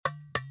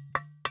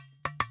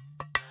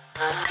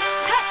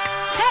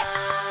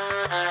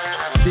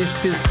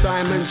This is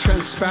Simon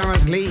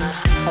transparently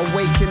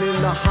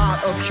awakening the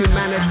heart of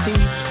humanity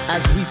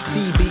as we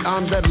see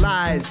beyond the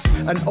lies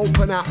and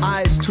open our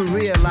eyes to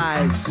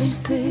realize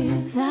this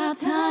is our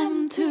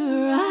time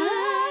to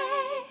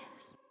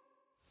rise.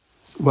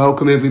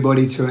 Welcome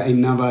everybody to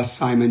another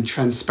Simon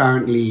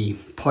Transparently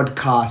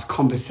podcast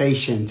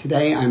conversation.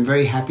 Today I'm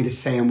very happy to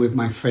say I'm with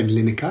my friend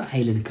Lineke.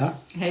 Hey Lineke.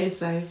 Hey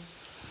Si.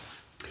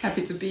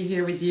 Happy to be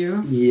here with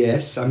you.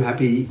 Yes, I'm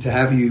happy to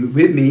have you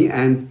with me,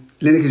 and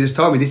Lineke just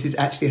told me this is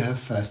actually her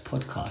first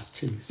podcast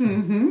too. So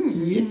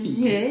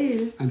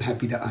Yay. I'm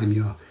happy that I'm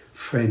your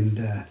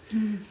friend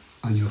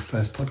on your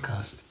first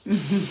podcast.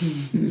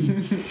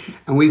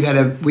 And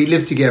we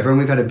lived together and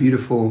we've had a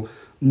beautiful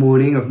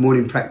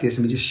morning practice,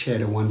 and we just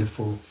shared a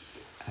wonderful,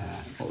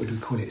 what would we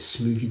call it,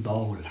 smoothie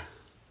bowl,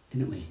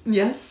 didn't we?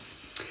 Yes.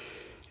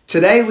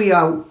 Today we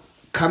are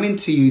coming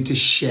to you to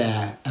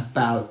share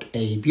about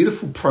a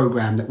beautiful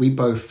program that we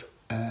both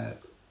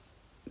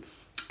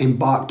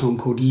embarked on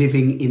called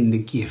Living in the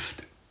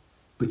Gift,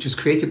 which was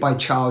created by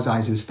Charles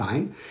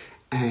Eisenstein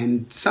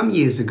and some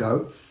years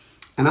ago.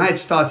 And I had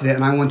started it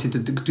and I wanted to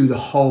do the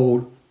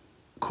whole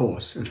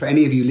course. And for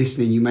any of you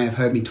listening, you may have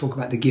heard me talk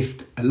about the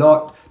gift a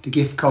lot, the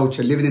gift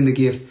culture, living in the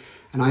gift.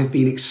 And I've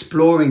been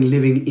exploring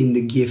living in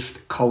the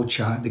gift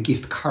culture, the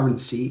gift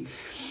currency,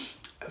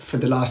 for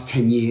the last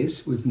 10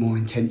 years with more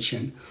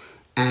intention.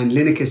 And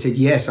Lineke said,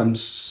 yes, I'm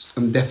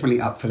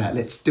definitely up for that.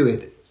 Let's do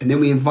it. And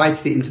then we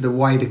invited it into the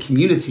wider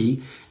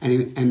community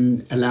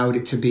and allowed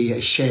it to be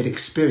a shared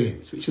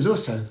experience, which was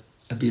also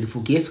a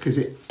beautiful gift because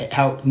it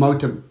helped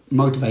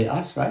motivate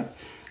us, right?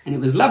 And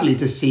it was lovely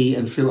to see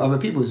and feel other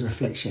people's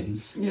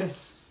reflections.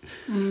 Yes.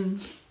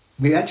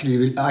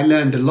 I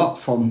learned a lot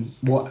from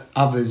what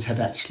others had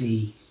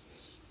actually,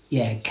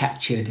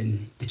 captured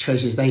and the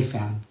treasures they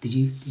found. Did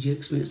you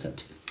experience that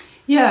too?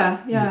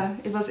 Yeah.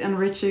 It was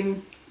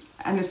enriching,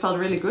 and it felt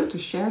really good to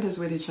share this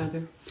with each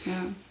other.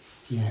 Yeah.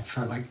 Yeah, it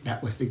felt like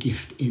that was the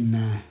gift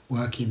in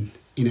working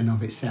in and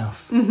of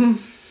itself. Mm-hmm.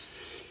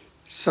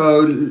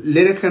 So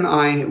Lineke and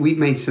I, we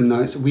made some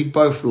notes. We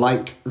both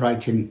like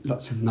writing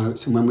lots of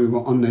notes. And when we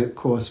were on the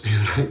course,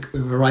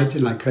 we were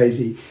writing like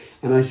crazy.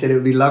 And I said it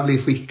would be lovely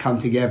if we could come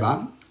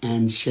together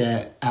and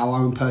share our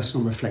own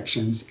personal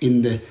reflections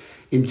in the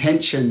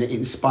intention that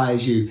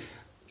inspires you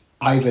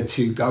either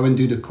to go and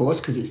do the course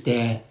because it's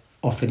there,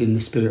 offered in the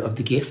spirit of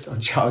the gift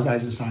on Charles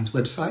Eisenstein's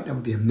website. That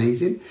would be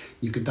amazing.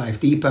 You could dive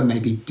deeper,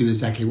 maybe do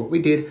exactly what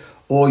we did,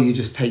 or you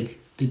just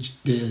take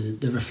the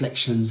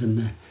reflections and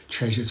the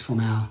treasures from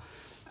our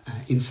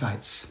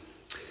insights.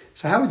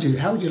 So how would you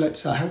like to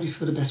start? How would you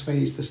feel the best way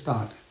is to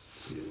start?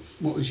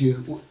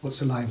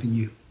 What's alive in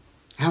you?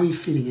 How are you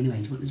feeling anyway?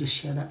 Do you want to just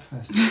share that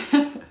first?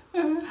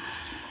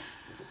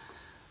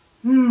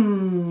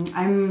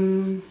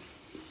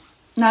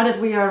 Now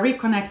that we are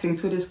reconnecting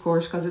to this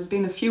course, because it's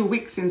been a few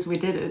weeks since we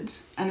did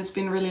it, and it's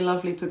been really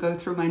lovely to go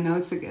through my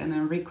notes again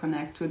and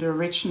reconnect to the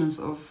richness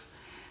of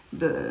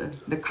the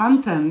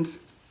content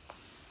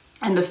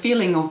and the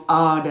feeling of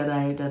awe that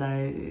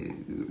I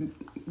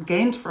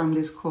gained from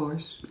this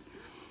course.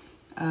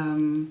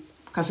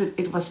 Because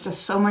it was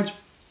just so much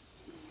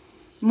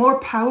more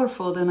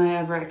powerful than I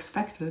ever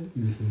expected.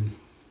 Mm-hmm.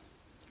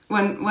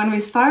 When we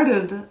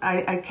started,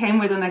 I came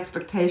with an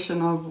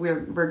expectation of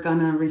we're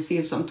gonna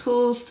receive some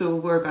tools to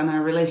work on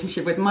our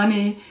relationship with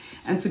money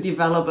and to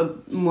develop a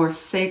more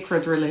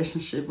sacred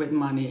relationship with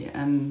money,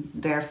 and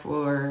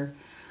therefore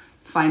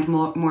find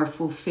more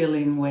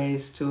fulfilling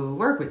ways to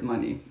work with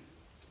money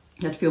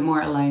that feel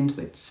more aligned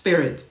with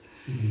spirit.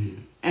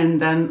 Mm-hmm. And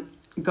then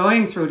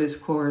going through this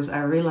course,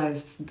 I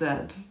realized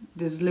that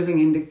this living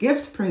in the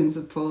gift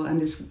principle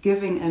and this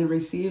giving and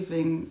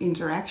receiving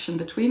interaction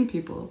between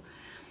people,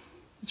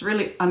 it's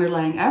really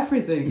underlying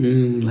everything.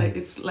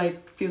 It's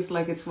like feels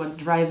like it's what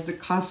drives the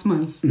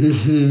cosmos.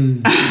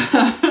 Mm-hmm.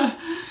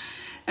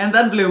 And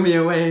that blew me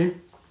away.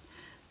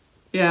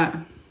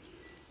 Yeah.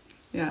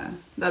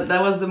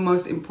 That was the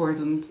most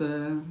important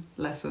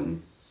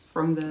lesson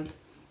from that.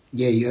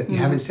 Yeah, you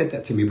haven't said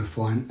that to me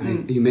before.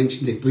 And you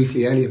mentioned it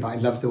briefly earlier, but I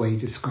love the way you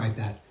described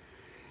that.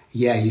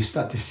 Yeah, you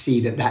start to see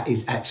that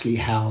is actually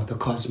how the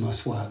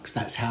cosmos works.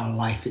 That's how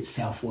life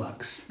itself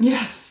works.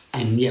 Yes.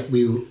 And yet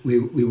we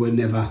were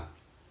never...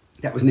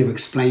 That was never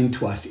explained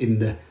to us in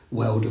the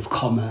world of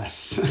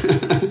commerce,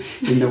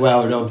 in the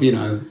world of,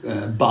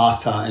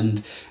 barter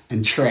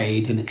and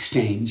trade and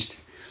exchange.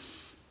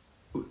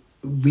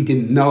 We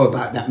didn't know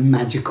about that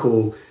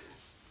magical,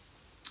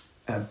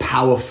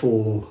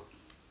 powerful,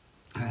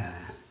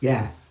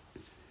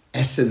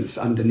 essence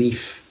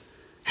underneath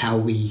how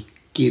we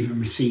give and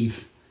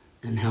receive,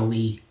 and how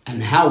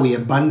we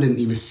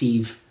abundantly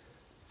receive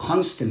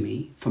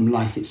constantly from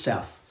life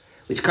itself.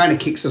 Which kind of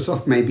kicks us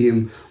off maybe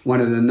in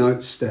one of the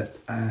notes that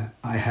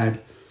I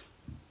had,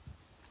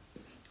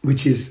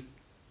 which is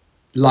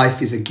life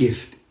is a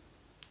gift,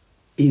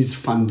 is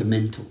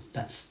fundamental.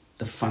 That's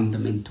the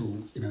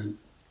fundamental,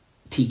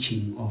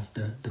 teaching of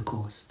the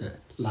course, that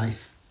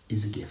life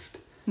is a gift.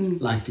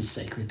 Life is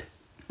sacred.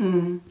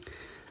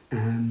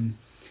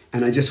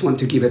 And I just want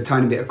to give a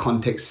tiny bit of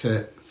context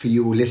for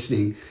you all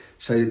listening.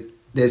 So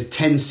there's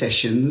 10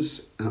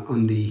 sessions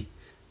on the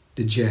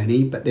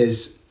journey, but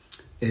there's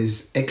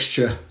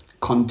extra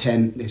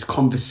content, there's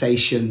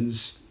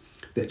conversations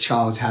that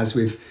Charles has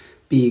with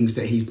beings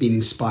that he's been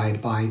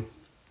inspired by.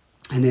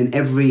 And then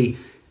every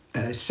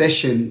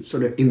session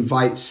sort of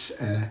invites,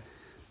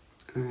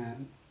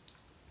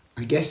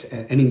 I guess,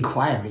 an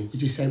inquiry.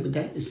 Would you say with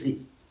that?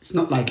 It's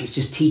not like it's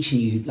just teaching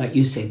you, like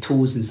you said,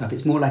 tools and stuff.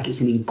 It's more like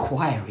it's an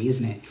inquiry,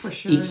 isn't it? For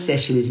sure. Each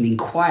session is an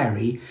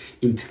inquiry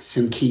into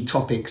some key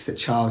topics that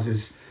Charles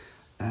has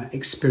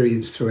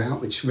experienced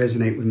throughout, which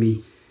resonate with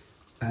me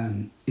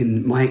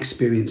in my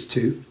experience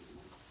too.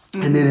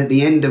 Mm-hmm. And then at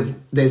the end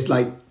there's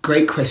like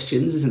great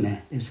questions, isn't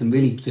there? There's some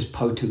really just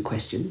potent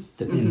questions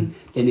that then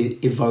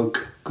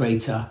evoke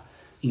greater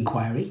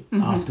inquiry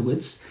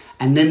afterwards.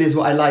 And then there's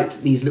what I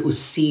liked, these little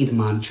seed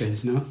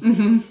mantras, no?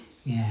 Mm-hmm.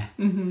 Yeah.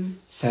 Mm-hmm.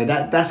 So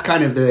that's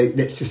kind of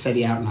let's just say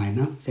the outline,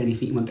 no? Is there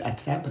anything you want to add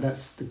to that? But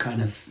that's the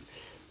kind of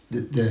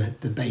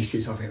the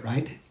basis of it,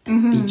 right?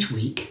 Each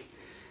week.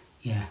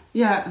 Yeah.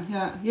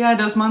 Yeah,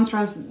 those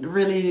mantras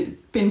really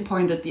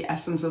pinpointed the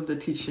essence of the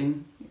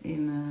teaching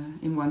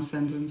in one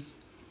sentence.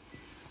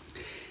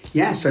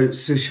 Yeah, so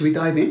should we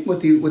dive in?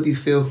 What do you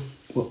feel,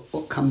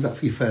 what comes up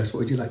for you first? What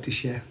would you like to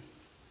share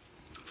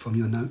from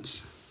your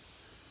notes?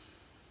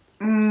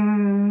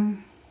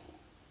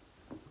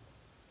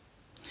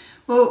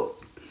 Well,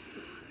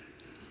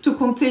 to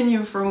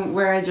continue from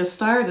where I just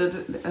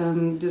started,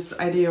 this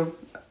idea of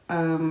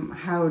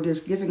how this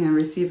giving and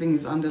receiving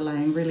is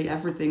underlying really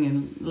everything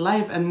in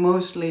life, and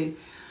mostly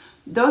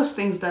those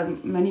things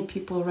that many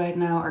people right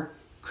now are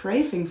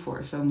craving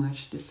for so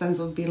much, the sense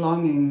of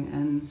belonging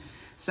and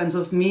sense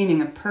of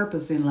meaning and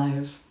purpose in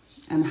life,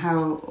 and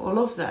how all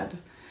of that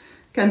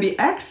can be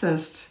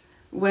accessed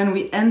when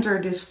we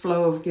enter this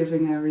flow of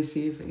giving and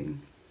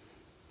receiving.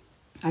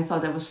 I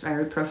thought that was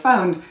very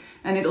profound,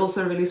 and it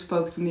also really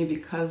spoke to me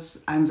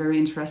because I'm very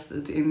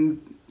interested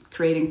in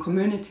creating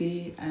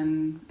community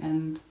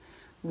and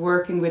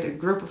working with a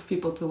group of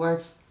people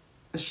towards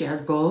a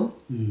shared goal.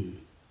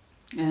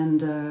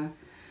 And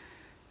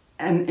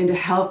it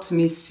helped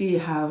me see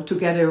how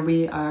together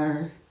we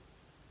are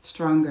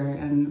stronger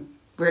and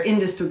we're in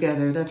this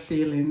together, that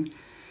feeling.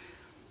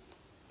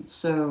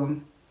 So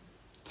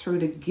through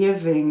the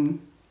giving,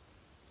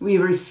 we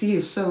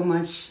receive so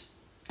much,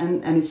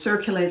 and it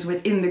circulates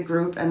within the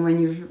group. And when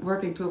you're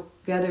working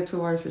together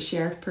towards a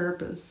shared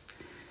purpose,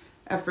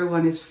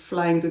 everyone is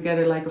flying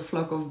together like a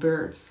flock of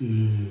birds.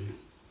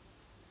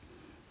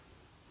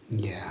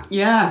 Yeah,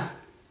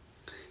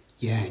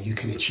 you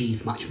can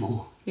achieve much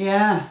more.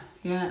 Yeah.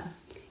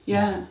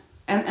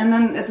 And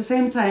then at the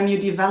same time, you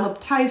develop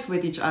ties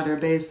with each other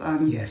based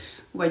on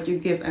what you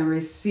give and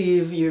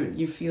receive.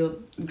 You feel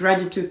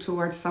gratitude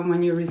towards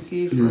someone you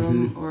receive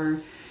from,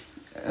 or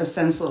a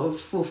sense of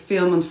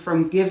fulfillment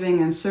from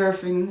giving and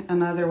serving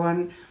another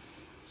one.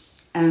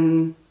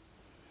 And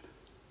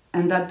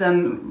that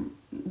then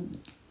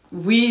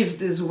weaves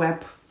this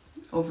web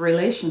of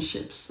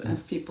relationships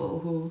of people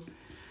who,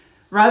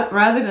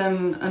 rather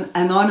than an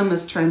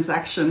anonymous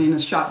transaction in a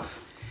shop,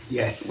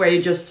 where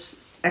you just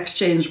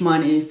exchange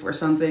money for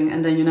something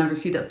and then you never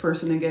see that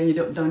person again, you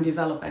don't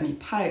develop any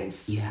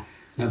ties. Yeah,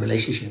 no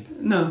relationship.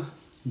 No.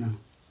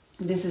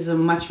 This is a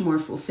much more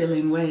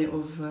fulfilling way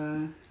of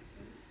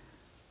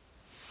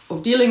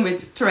dealing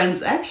with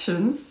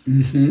transactions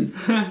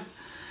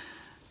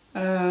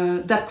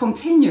that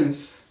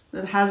continues,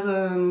 that has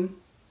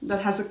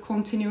a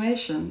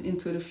continuation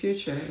into the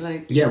future.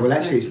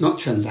 It's not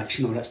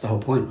transactional. That's the whole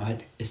point,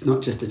 right? It's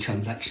not just a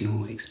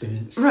transactional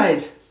experience,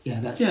 right?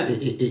 Yeah,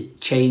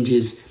 it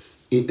changes.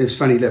 It was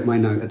funny that my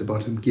note at the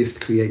bottom,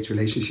 gift creates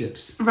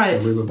relationships. Right.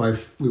 So we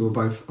were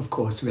both, of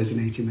course,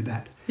 resonating with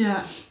that.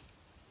 Yeah.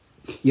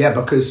 Yeah,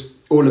 because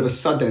all of a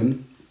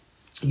sudden,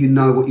 you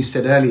know what you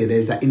said earlier,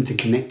 there's that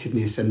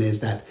interconnectedness and there's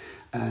that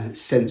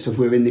sense of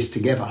we're in this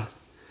together.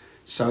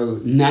 So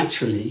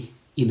naturally,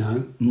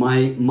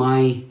 my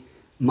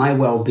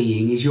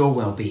well-being is your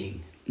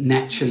well-being.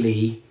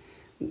 Naturally,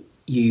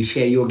 you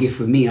share your gift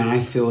with me and I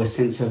feel a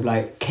sense of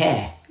like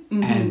care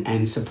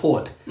and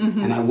support.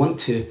 And I want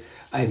to,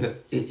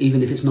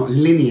 even if it's not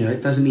linear,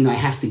 it doesn't mean I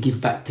have to give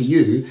back to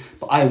you,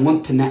 but I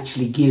want to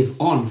naturally give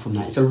on from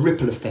that. It's a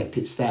ripple effect.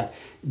 It's that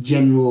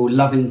general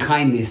loving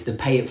kindness, the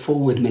pay it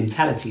forward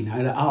mentality.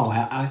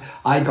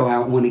 I go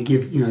out and want to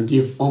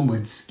give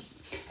onwards,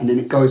 and then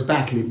it goes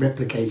back and it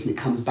replicates and it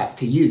comes back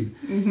to you.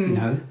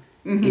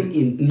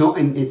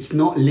 It's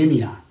not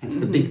linear. That's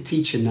the big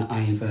teaching that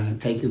I've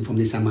taken from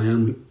this and my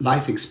own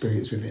life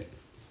experience with it.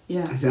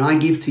 Yeah. So I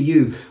give to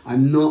you,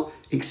 I'm not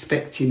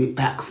expecting it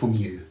back from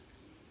you.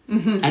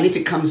 And if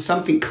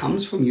something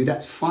comes from you,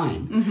 that's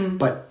fine.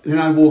 But then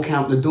I walk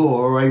out the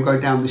door or I go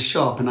down the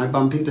shop and I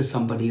bump into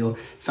somebody, or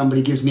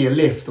somebody gives me a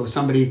lift, or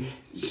somebody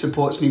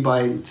supports me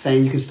by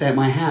saying you can stay at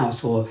my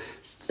house, or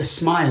a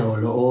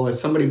smile, or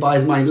somebody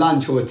buys my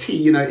lunch or a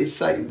tea.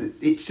 It's like,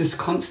 it's just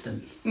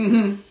constant.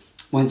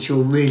 Once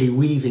you're really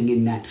weaving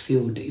in that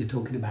field that you're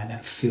talking about,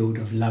 that field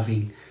of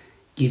loving,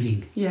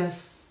 giving.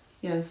 Yes.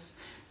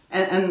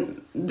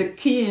 And the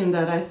key in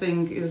that, I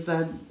think, is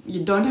that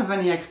you don't have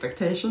any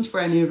expectations for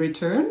any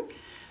return.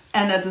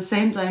 And at the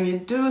same time, you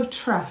do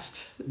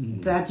trust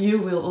that you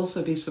will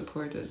also be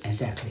supported.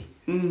 Exactly.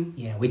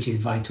 Yeah, which is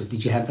vital.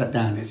 Did you have that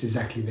down? It's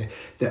exactly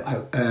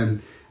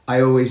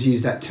I always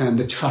use that term,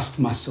 the trust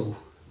muscle.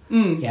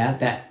 Yeah,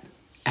 that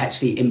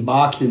actually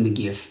embarking in the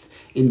gift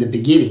in the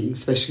beginning,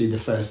 especially the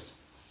first,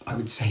 I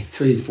would say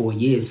 3-4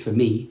 years for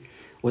me,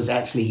 was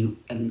actually,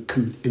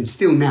 and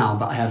still now,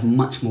 but I have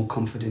much more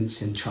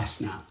confidence and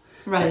trust now.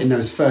 Right. But in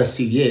those first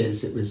few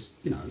years, it was,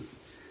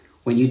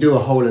 when you do a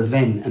whole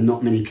event and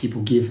not many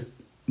people give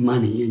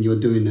money and you're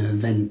doing an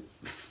event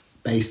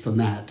based on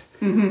that,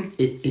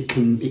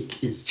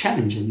 it's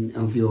challenging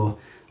of your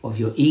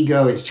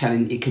ego. It's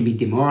challenging. It can be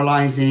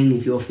demoralizing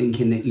if you're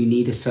thinking that you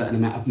need a certain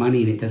amount of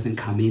money and it doesn't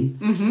come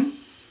in.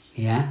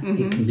 Yeah,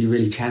 it can be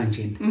really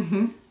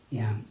challenging.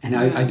 Yeah, and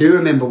I do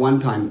remember one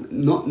time,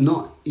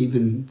 not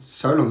even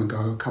so long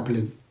ago, a couple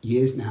of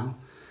years now,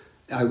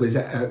 I was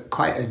at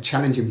quite a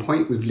challenging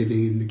point with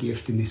living in the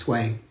gift in this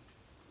way,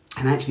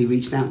 and I actually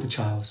reached out to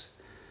Charles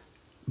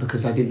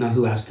because I didn't know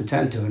who else to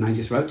turn to, and I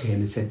just wrote to him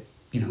and said,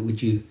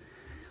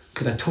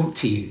 could I talk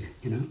to you?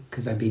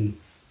 Because I've been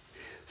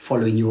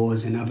following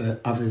yours and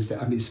others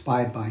that I'm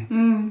inspired by,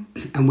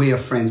 and we are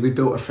friends. We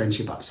built a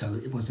friendship up, so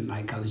it wasn't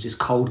like I was just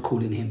cold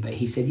calling him. But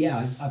he said,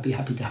 "Yeah, I'd be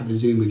happy to have a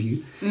Zoom with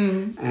you."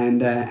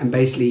 And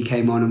basically he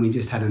came on and we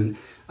just had an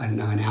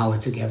hour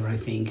together, I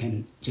think,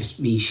 and just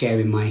me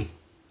sharing my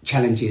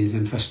challenges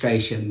and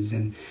frustrations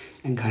and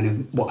kind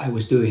of what I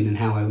was doing and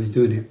how I was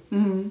doing it.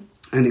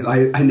 And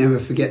I never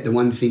forget the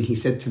one thing he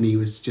said to me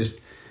was just,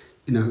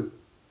 no,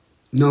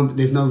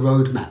 there's no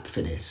roadmap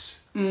for this.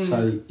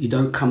 So you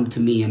don't come to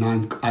me and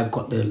I've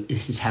got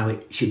this is how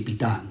it should be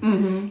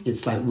done.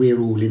 It's like we're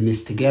all in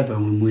this together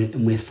and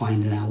we're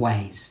finding our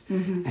ways.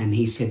 And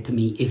he said to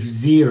me, if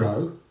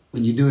zero,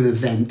 when you do an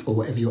event or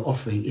whatever you're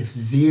offering, if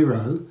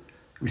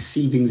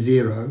receiving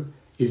zero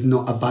is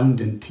not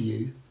abundant to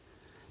you,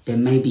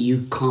 then maybe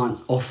you can't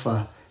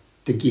offer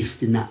the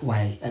gift in that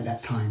way at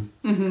that time.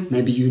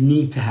 Maybe you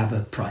need to have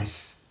a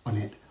price on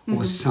it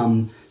or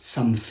some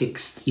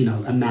fixed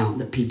amount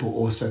that people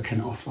also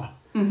can offer.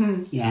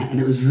 Yeah, and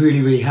it was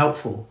really, really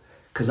helpful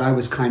because I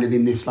was kind of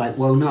in this like,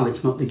 well, no,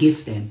 it's not the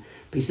gift then.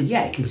 But he said,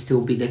 yeah, it can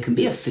still be, there can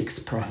be a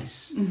fixed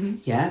price.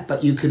 Yeah,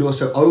 but you could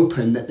also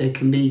open that there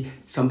can be,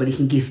 somebody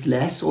can gift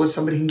less or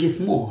somebody can gift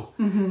more.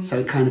 So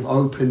it kind of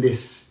opened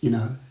this,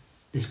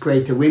 this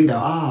greater window.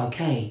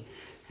 Okay.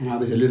 And I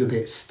was a little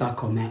bit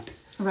stuck on that.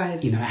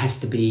 Right. It has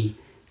to be,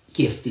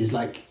 gift is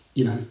like,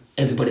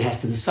 everybody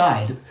has to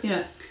decide.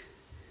 Yeah.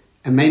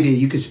 And maybe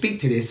you could speak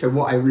to this. So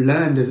what I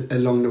learned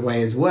along the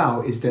way as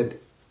well is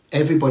that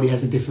everybody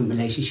has a different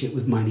relationship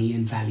with money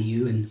and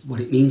value and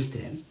what it means to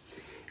them.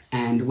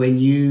 And when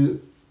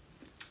you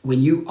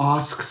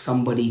ask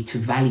somebody to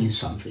value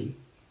something,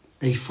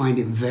 they find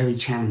it very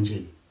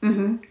challenging.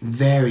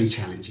 Very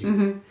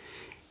challenging.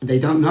 They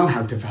don't know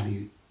how to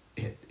value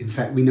it. In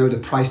fact, we know the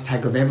price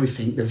tag of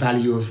everything, the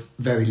value of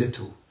very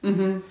little.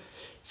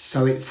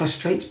 So it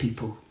frustrates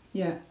people.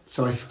 Yeah.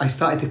 So I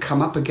started to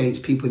come up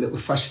against people that were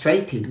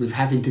frustrated with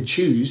having to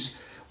choose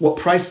what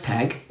price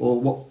tag or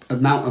what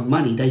amount of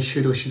money they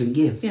should or shouldn't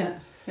give. Yeah.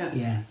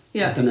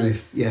 I don't know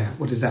if,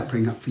 what does that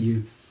bring up for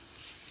you?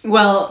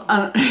 Well,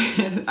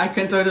 I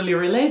can totally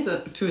relate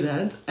to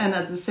that. And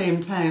at the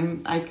same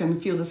time, I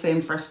can feel the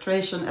same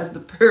frustration as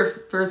the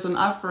person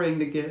offering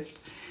the gift.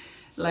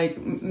 Like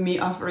me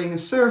offering a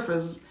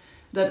service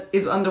that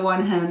is on the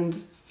one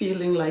hand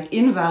feeling like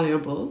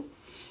invaluable.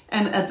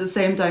 And at the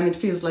same time, it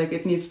feels like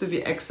it needs to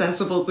be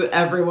accessible to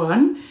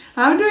everyone.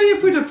 How do you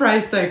put a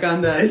price tag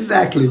on that?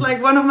 Exactly. It's like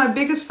one of my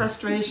biggest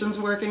frustrations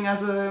working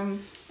as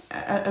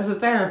a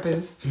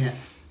therapist.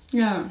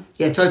 Yeah,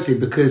 totally.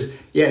 Because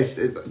yes,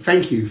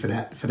 thank you for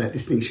that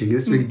distinction.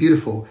 It's really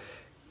beautiful.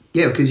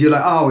 Yeah, because you're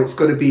like, oh, it's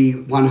got to be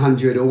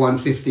 100 or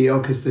 150,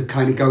 because the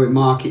kind of going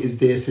market is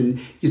this, and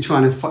you're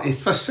trying to.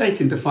 It's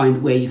frustrating to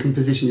find where you can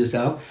position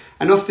yourself,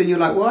 and often you're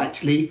like, well,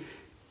 actually.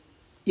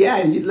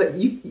 Yeah,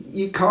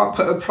 you can't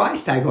put a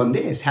price tag on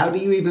this. How do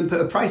you even put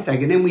a price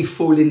tag? And then we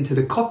fall into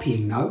the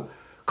copying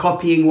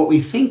what we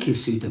think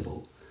is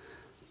suitable.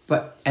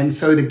 And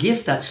so the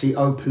gift actually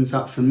opens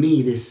up for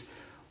me this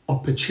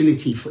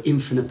opportunity for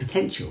infinite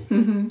potential.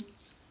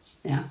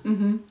 Yeah.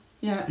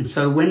 Yeah. And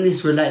so when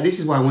this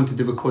is why I wanted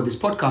to record this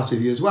podcast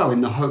with you as well,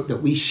 in the hope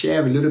that we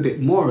share a little bit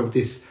more of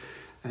this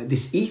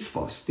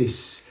ethos,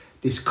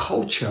 this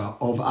culture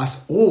of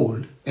us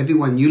all,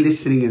 everyone, you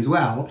listening as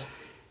well,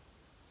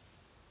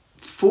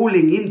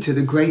 falling into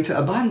the greater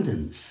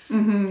abundance.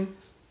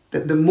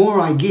 That the more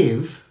I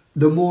give,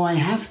 the more I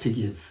have to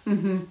give.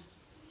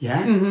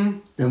 Yeah?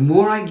 The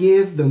more I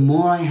give, the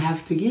more I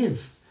have to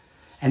give.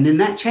 And then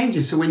that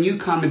changes. So when you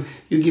come and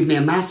you give me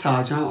a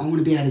massage, I want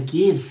to be able to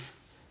give,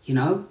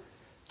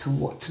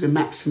 to the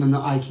maximum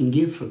that I can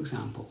give, for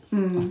example.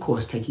 Of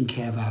course, taking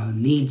care of our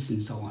own needs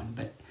and so on.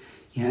 But,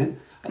 and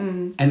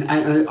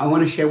I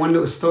want to share one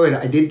little story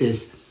that I did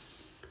this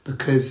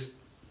because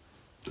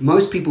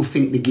most people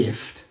think the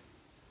gift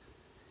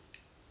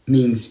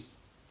means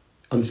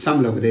on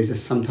some level,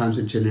 there's sometimes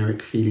a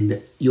generic feeling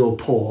that you're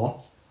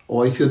poor,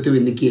 or if you're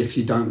doing the gift,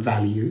 you don't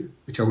value,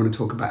 which I want to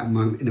talk about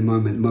in a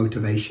moment,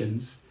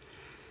 motivations.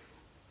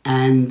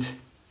 And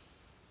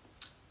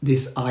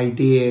this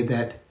idea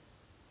that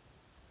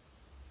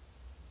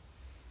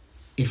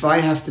if I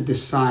have to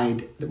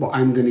decide what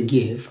I'm going to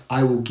give,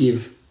 I will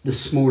give the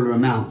smaller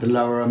amount, the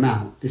lower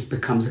amount. This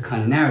becomes a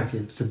kind of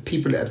narrative. So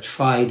people that have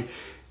tried,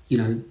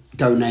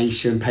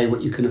 donation, pay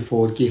what you can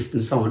afford, gift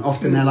and so on,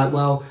 often they're like,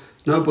 well,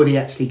 nobody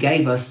actually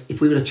gave us.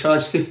 If we would have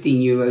charged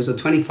 15 euros or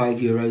 25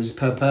 euros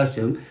per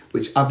person,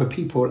 which other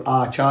people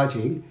are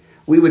charging,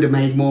 we would have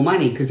made more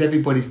money because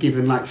everybody's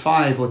given like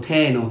 5 or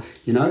 10 or,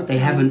 they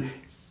haven't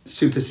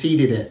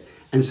superseded it.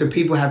 And so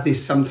people have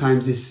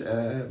sometimes this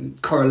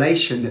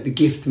correlation that the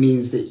gift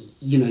means that,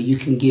 you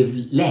can give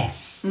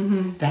less.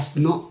 Mm-hmm. That's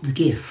not the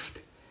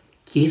gift.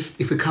 Gift,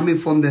 if we're coming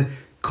from the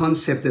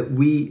concept that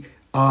we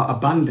are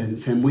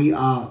abundance and we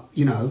are,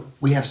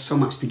 we have so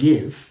much to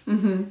give,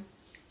 mm-hmm.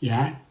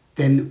 yeah,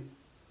 then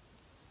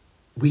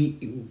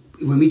when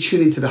we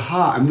tune into the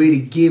heart and really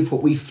give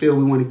what we feel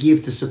we want to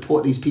give to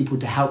support these people,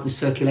 to help with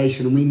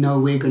circulation, and we know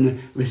we're going to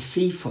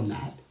receive from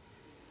that,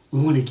 we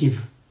want to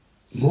give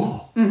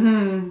more.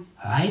 Mm-hmm.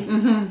 Right?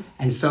 Mm-hmm.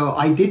 And so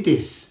I did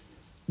this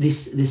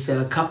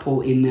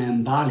couple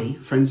in Bali,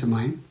 friends of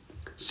mine,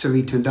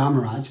 Sarita and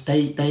Dharmaraj,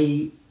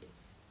 they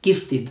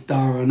gifted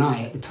Dara and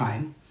I at the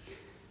time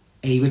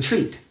a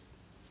retreat.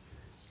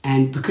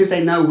 And because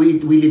they know we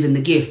live in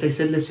the gift, they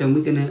said, listen,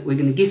 we're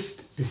gonna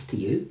gift this to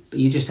you, but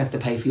you just have to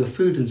pay for your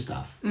food and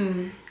stuff.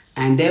 Mm.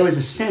 And there was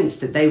a sense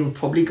that they were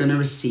probably going to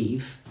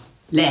receive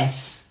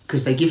less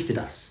because they gifted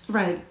us.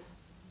 Right.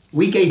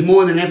 We gave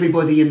more than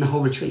everybody in the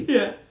whole retreat.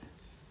 Yeah.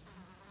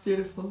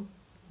 Beautiful.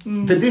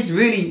 Mm. But this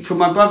really, for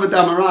my brother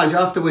Dharmaraj,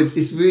 afterwards,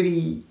 this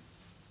really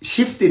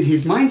shifted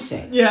his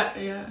mindset. Yeah,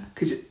 yeah.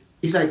 Because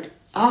he's like,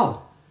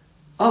 oh,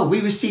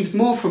 we received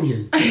more from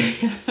you than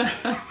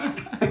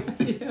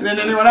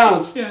anyone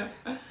else. Yeah.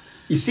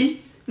 You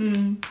see?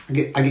 Mm.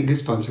 I get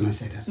goosebumps when I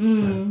say that.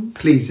 Mm.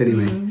 So please,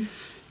 anyway,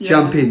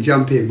 jump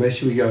in. Where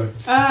should we go?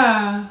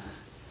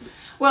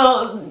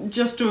 Well,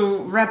 just to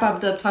wrap up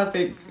that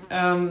topic,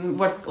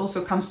 what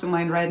also comes to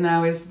mind right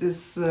now is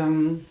this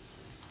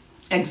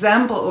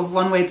example of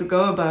one way to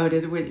go about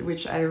it,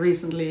 which I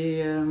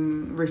recently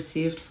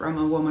received from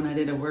a woman I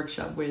did a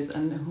workshop with,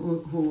 and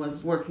who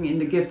was working in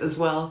the gift as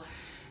well.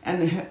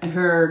 And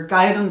her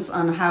guidance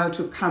on how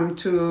to come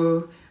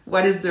to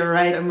what is the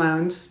right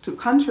amount to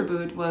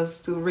contribute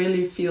was to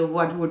really feel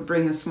what would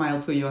bring a smile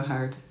to your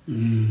heart.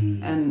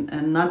 Mm.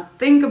 And not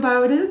think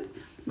about it,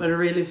 but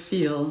really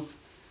feel.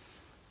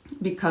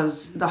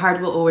 Because the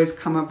heart will always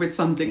come up with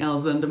something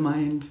else than the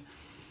mind.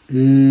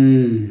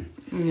 Mm.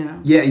 Yeah.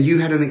 Yeah, you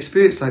had an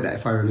experience like that,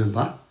 if I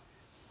remember.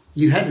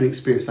 You had an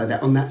experience like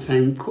that on that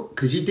same...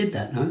 Because you did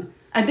that, no?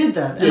 I did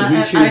that. Yeah,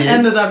 and I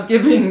ended up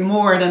giving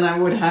more than I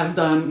would have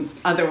done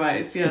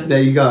otherwise. Yeah.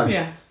 There you go.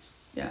 Yeah.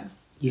 Yeah.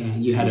 Yeah,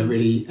 you had a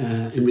really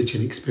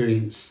enriching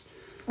experience.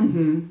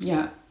 Mm-hmm.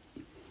 Yeah.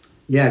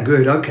 Yeah,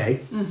 good. Okay.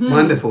 Mm-hmm.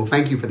 Wonderful.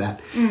 Thank you for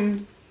that.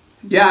 Mm.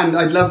 Yeah, and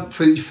I'd love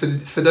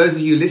for those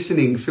of you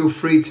listening, feel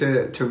free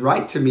to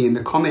write to me in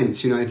the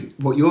comments,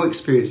 what your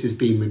experience has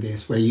been with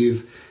this, where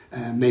you've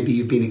maybe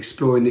you've been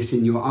exploring this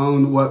in your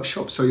own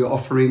workshops or your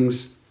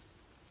offerings,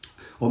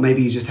 or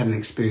maybe you just had an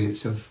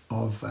experience of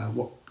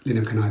what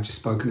Lineke and I have just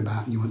spoken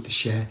about and you want to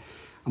share.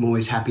 I'm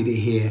always happy to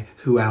hear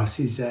who else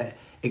is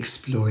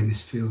exploring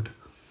this field.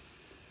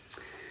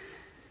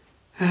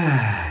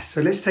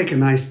 So let's take a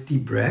nice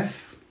deep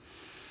breath.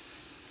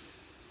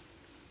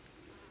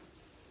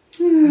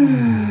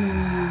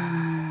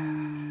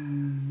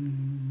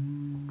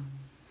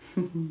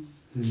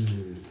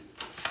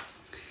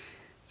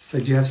 So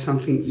do you have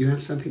something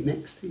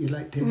next that you'd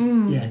like to...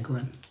 Yeah, go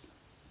on.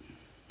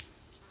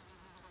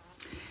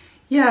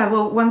 Yeah,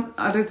 well, one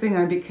other thing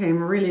I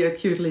became really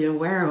acutely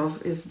aware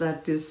of is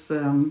that this...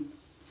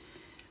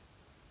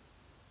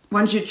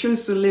 once you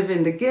choose to live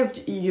in the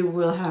gift, you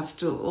will have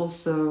to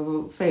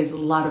also face a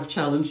lot of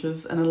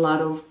challenges and a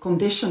lot of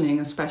conditioning,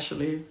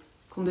 especially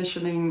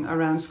conditioning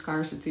around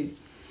scarcity.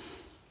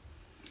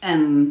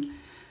 And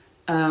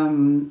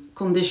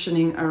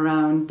conditioning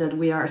around that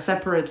we are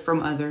separate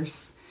from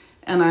others.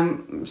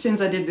 And since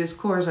I did this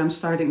course, I'm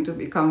starting to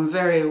become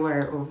very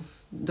aware of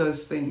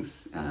those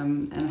things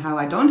and how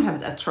I don't have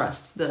that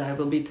trust that I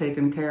will be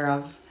taken care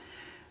of.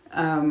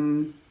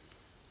 And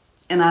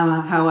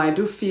how I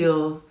do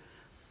feel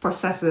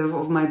possessive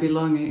of my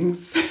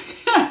belongings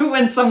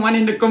when someone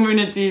in the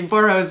community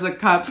borrows a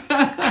cup.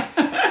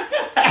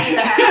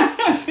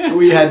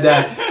 We had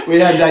that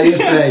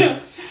yesterday.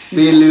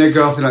 Me and Lineke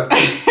after like,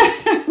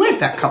 where's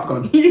that cup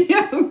gone?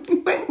 Yeah.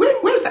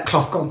 Where's that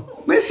cloth gone?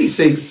 Where's these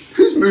things?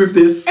 Who's moved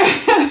this?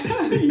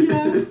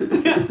 Yes.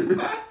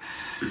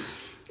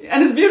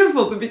 And it's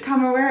beautiful to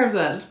become aware of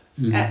that.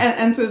 Mm-hmm.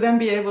 And to then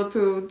be able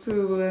to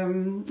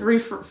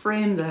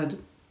reframe that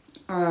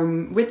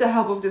with the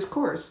help of this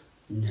course.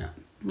 Yeah.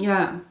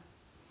 Yeah.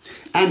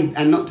 And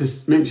not to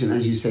mention,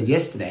 as you said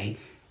yesterday,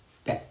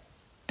 that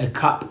a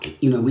cup,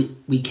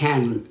 we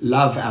can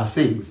love our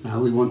things. Now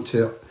we want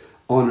to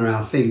honor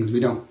our things. We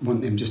don't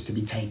want them just to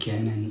be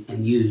taken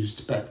and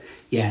used. But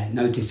yeah,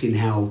 noticing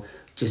how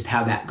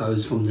that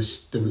goes from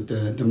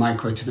the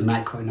micro to the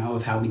macro now,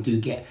 of how we do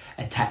get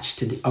attached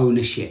to the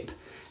ownership.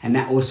 And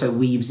that also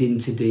weaves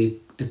into the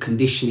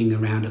conditioning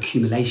around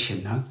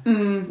accumulation, no?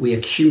 We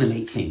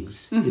accumulate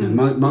things.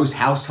 Mm-hmm. Most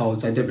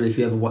households, I don't know if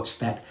you ever watched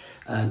that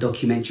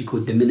documentary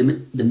called The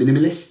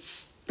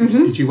Minimalists.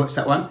 Mm-hmm. Did you watch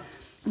that one?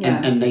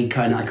 Yeah. And they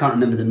I can't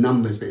remember the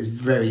numbers, but it's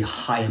very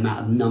high amount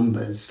of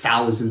numbers,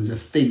 thousands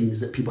of things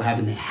that people have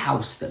in their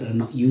house that they're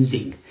not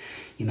using,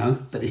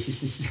 But this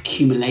is this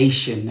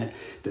accumulation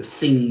that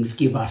things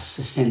give us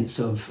a sense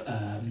of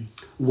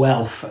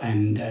wealth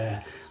and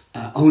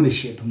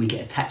ownership, and we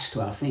get attached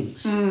to our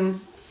things.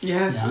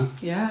 Yes.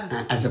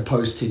 Yeah. As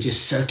opposed to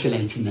just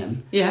circulating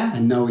them. Yeah.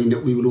 And knowing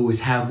that we will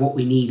always have what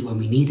we need when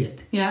we need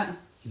it. Yeah.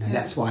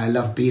 That's why I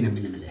love being a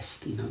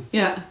minimalist.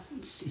 Yeah.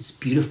 It's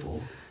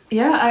beautiful.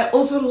 Yeah, I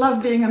also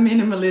love being a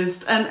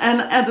minimalist,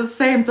 and at the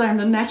same time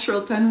the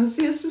natural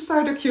tendency is to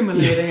start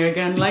accumulating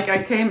again. Like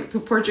I came to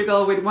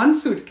Portugal with one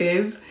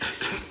suitcase,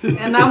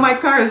 and now my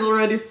car is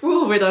already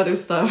full with other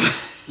stuff.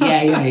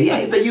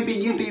 Yeah. But you've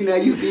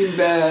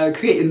been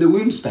creating the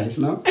womb space,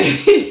 no?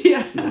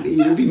 Yeah.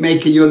 You've been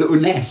making your little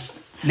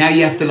nest. Now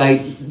you have to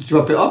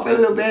drop it off a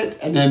little bit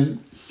and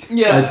then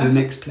go to the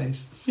next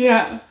place.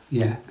 Yeah.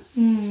 Yeah.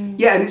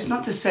 Yeah, and it's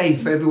not to say,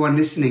 for everyone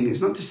listening, it's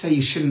not to say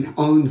you shouldn't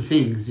own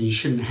things and you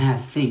shouldn't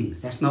have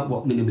things. That's not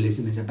what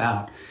minimalism is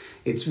about.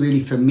 It's really,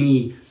 for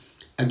me,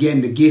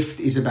 again, the gift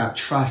is about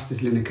trust,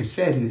 as Lineke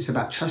said, and it's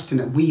about trusting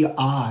that we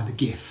are the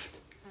gift.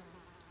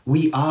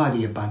 We are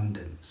the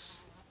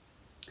abundance.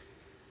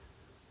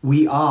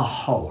 We are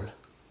whole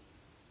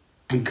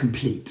and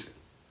complete,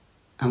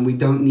 and we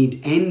don't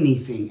need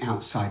anything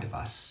outside of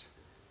us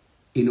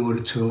in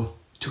order to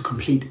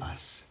complete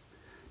us.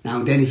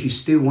 Now then, if you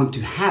still want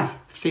to have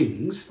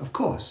things, of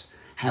course,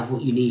 have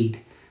what you need,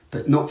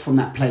 but not from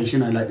that place.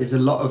 There's a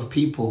lot of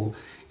people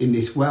in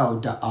this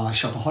world that are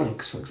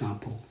shopaholics, for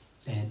example.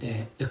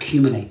 They're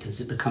accumulators.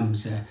 It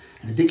becomes an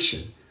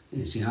addiction.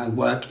 I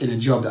work in a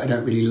job that I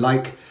don't really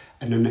like,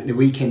 and then at the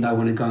weekend I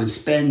want to go and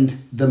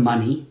spend the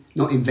money,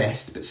 not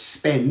invest, but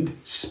spend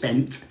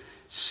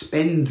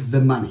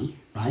the money,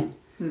 right?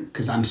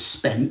 Because I'm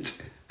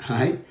spent,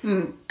 right?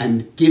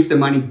 And give the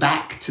money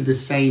back to the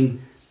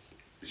same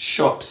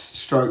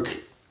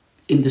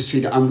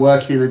industry that I'm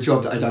working in, a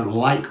job that I don't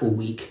like all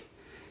week,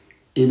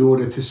 in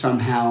order to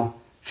somehow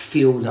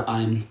feel that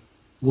I'm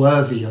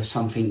worthy of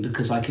something,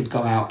 because I could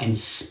go out and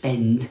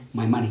spend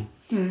my money,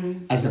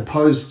 as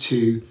opposed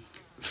to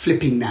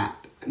flipping that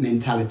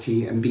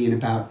mentality and being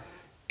about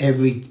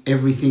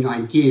everything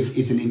I give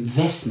is an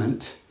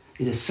investment,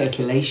 is a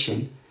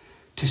circulation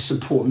to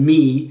support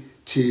me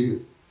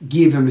to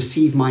give and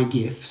receive my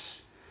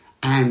gifts.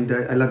 And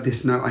I love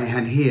this note I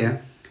had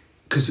here,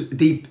 because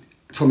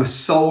from a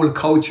soul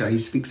culture, he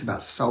speaks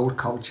about soul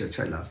culture, which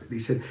I loved. He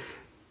said,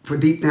 for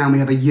deep down we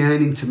have a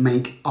yearning to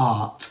make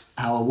art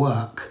our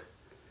work.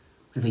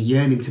 We have a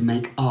yearning to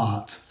make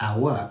art our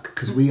work,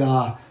 because we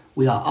are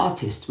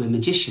artists, we're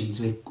magicians,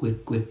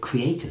 we're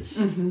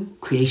creators.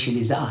 Creation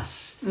is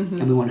us,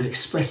 and we want to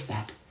express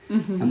that.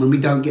 And when we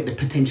don't get the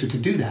potential to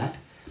do that,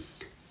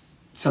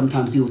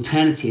 sometimes the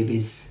alternative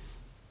is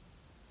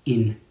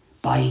in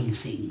buying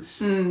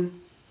things.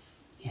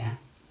 Yeah.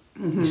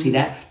 You see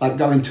that? Like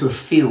going to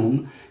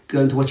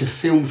watch a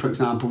film, for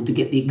example, to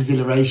get the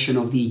exhilaration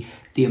of the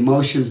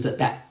emotions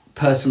that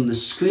person on the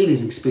screen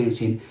is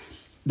experiencing,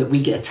 that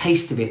we get a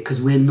taste of it because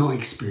we're not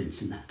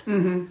experiencing that.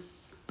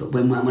 But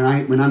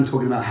when I'm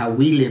talking about how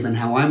we live and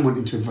how I'm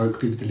wanting to evoke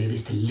people to live,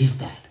 is to live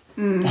that.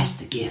 That's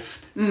the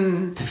gift.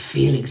 To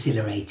feel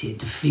exhilarated,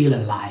 to feel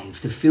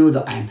alive, to feel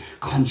that I'm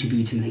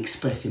contributing and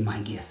expressing my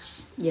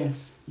gifts.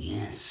 Yes.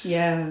 Yes.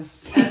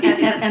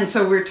 And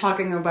so we're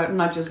talking about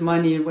not just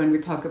money when we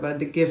talk about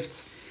the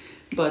gift,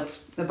 but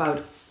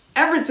about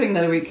everything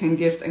that we can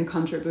gift and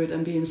contribute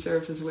and be in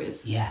service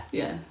with. Yeah,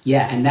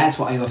 and that's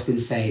what I often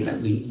say,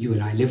 that you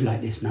and I live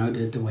like this now.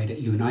 The way that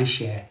you and I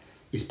share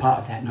is part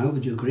of that. No,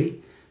 would you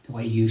agree? The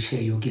way you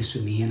share your gifts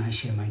with me and I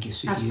share my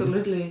gifts with you.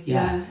 Absolutely.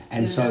 Yeah.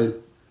 And so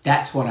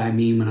that's what I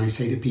mean when I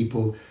say to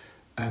people,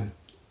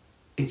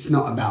 it's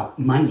not about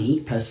money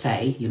per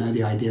se,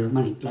 the idea of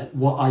money. Like,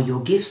 what are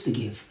your gifts to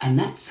give? And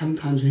that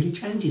sometimes really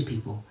challenges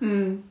people.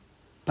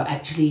 But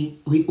actually,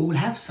 we all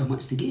have so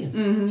much to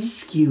give.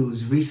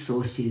 Skills,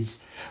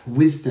 resources,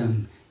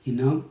 wisdom,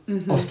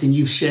 Often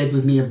you've shared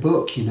with me a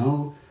book, an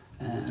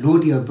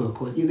audio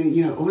book, or,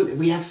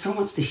 we have so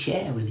much to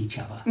share with each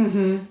other.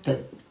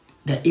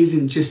 That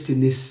isn't just in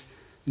this,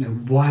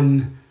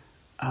 one,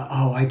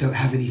 I don't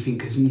have anything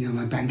because,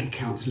 my bank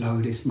account's low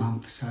this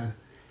month, so...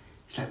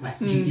 It's like, well,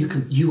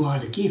 you are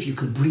the gift. You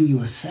can bring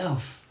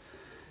yourself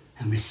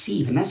and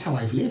receive. And that's how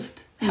I've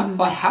lived. How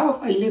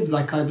have I lived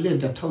like I've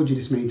lived? I've told you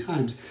this many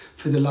times,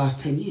 for the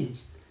last 10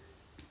 years.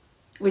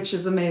 Which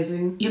is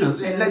amazing.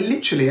 Like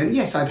literally. And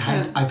yes, I've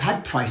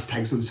had price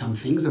tags on some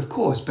things, of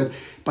course.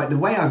 But the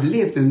way I've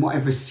lived and what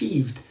I've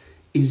received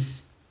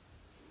is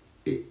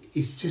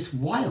is just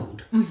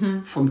wild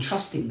Mm-hmm. from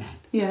trusting that.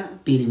 Yeah.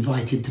 Being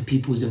invited to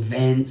people's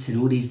events and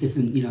all these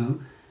different,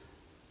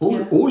 all,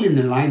 Yeah. all in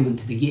alignment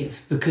to the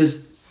gift,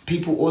 because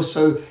people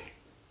also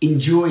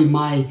enjoy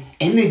my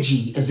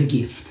energy as a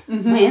gift.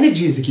 Mm-hmm. My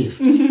energy is a gift.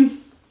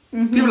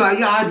 People are like,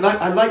 yeah,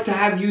 I'd like to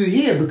have you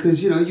here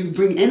because, you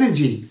bring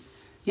energy.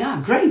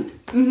 Yeah, great.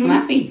 I'm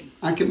happy.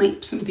 I can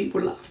make some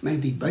people laugh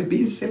maybe by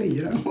being silly,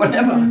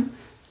 whatever.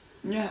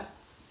 Yeah.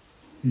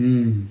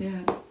 Mm.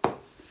 Yeah.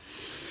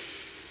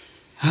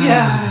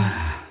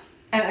 Yeah.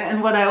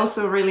 And what I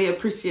also really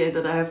appreciate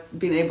that I've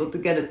been able to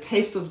get a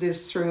taste of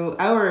this through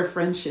our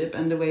friendship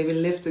and the way we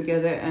live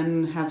together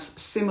and have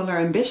similar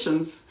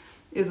ambitions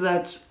is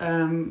that,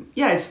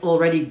 it's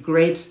already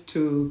great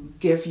to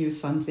give you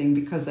something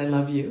because I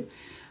love you.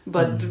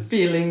 But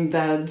feeling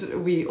that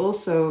we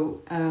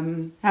also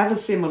have a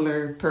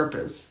similar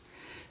purpose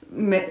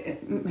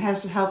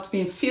has helped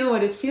me feel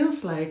what it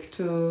feels like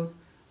to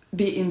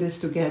be in this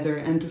together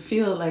and to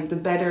feel like the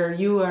better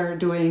you are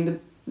doing,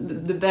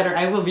 the better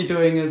I will be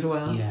doing as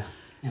well. Yeah,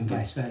 and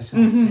vice versa.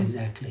 Mm-hmm.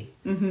 Exactly.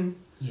 Mm-hmm.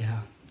 Yeah.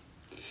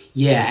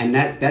 Yeah, and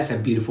that's a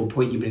beautiful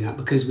point you bring up,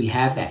 because we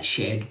have that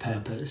shared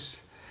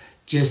purpose.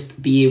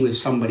 Just being with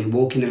somebody,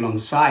 walking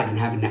alongside and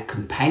having that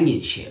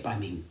companionship, I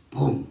mean,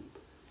 boom,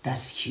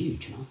 that's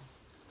huge,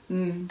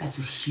 That's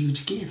a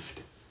huge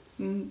gift.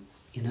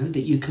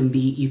 That you can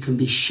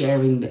be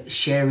sharing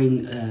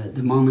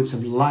the moments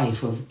of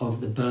life,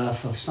 of the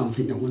birth of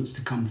something that wants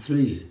to come through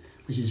you,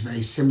 which is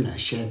very similar, a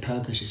shared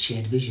purpose, a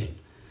shared vision.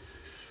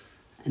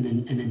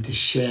 And then to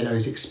share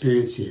those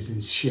experiences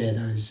and share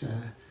those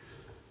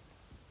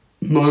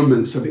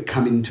moments of it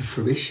coming to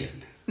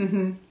fruition.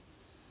 Mm-hmm.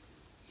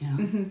 Yeah.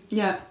 Mm-hmm.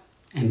 Yeah.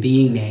 And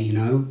being there,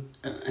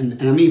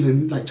 and I'm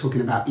even like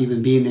talking about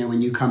even being there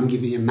when you come and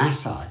give me a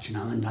massage,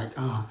 and like,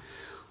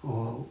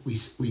 or we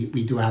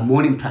do our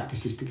morning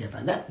practices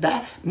together.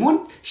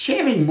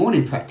 Sharing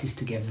morning practice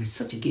together is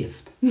such a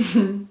gift.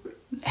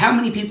 How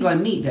many people I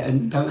meet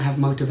that don't have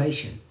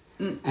motivation,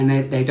 and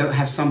they don't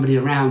have somebody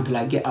around to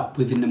like get up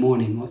with in the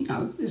morning, or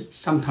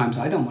sometimes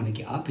I don't want to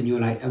get up, and you're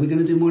like, are we going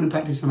to do morning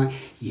practice? I'm like,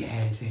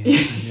 yes.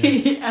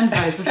 And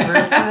vice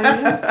versa.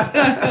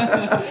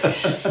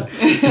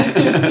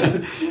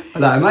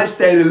 Like, I might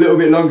stay in a little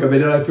bit longer, but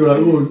then I feel like,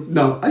 oh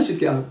no, I should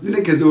get up.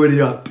 Lineke's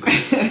already up.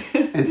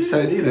 And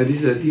so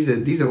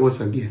these are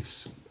also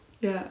gifts.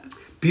 Yeah.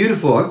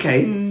 Beautiful.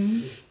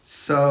 Okay.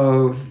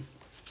 So,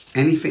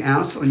 anything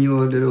else on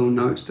your little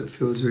notes that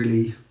feels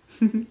really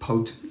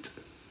potent?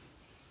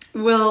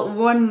 Well,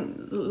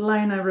 one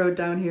line I wrote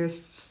down here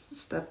is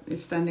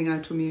standing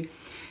out to me,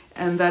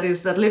 and that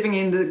is that living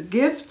in the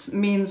gift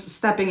means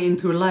stepping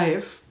into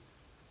life.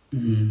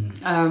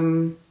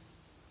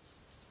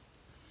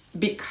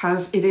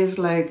 Because it is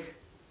like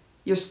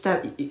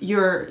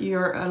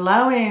you're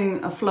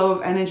allowing a flow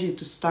of energy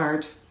to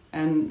start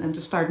and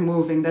to start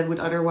moving that would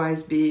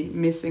otherwise be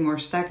missing or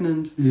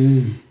stagnant.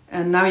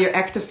 And now you're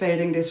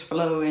activating this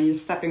flow and you're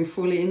stepping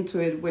fully into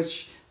it,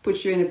 which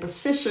puts you in a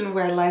position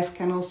where life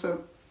can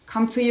also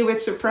come to you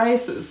with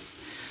surprises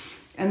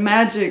and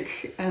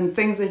magic and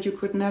things that you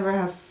could never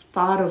have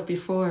thought of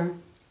before.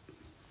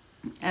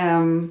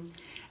 And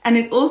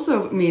it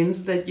also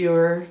means that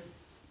you're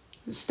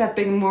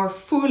stepping more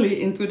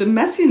fully into the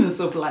messiness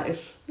of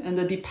life and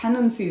the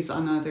dependencies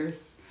on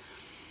others,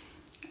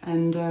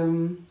 and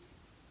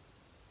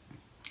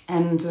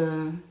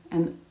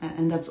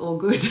that's all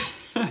good.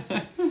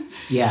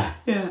 Yeah.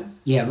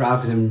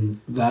 Rather than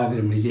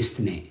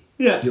resisting it,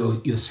 Yeah.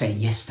 you're saying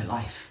yes to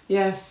life.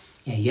 Yes.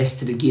 Yeah, yes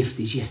to the gift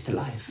is yes to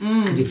life.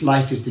 Because if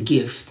life is the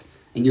gift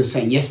and you're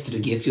saying yes to the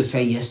gift, you're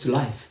saying yes to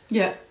life.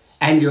 Yeah.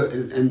 And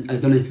I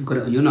don't know if you've got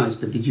it on your notes,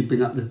 but did you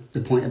bring up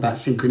the point about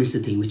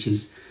synchronicity, which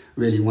is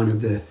really one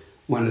of the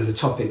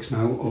topics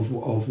now of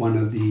one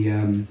of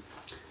the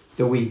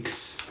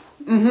weeks.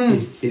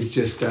 Is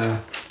just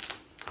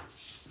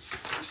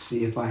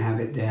see if I have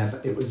it there,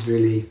 but it was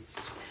really.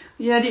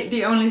 Yeah,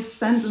 the only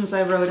sentence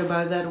I wrote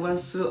about that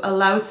was to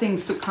allow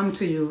things to come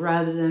to you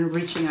rather than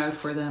reaching out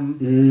for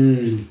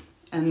them.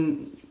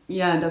 And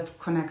yeah, that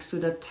connects to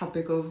that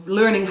topic of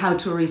learning how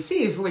to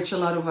receive, which a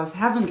lot of us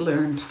haven't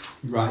learned.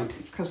 Right.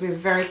 Because we're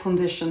very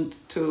conditioned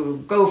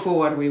to go for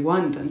what we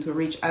want and to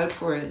reach out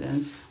for it.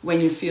 And when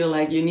you feel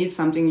like you need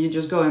something, you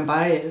just go and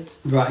buy it.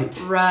 Right.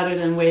 Rather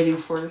than waiting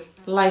for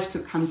life to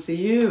come to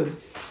you.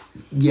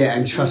 Yeah,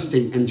 and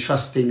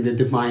trusting the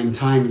divine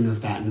timing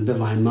of that and the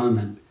divine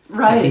moment.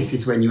 Right. That this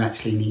is when you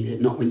actually need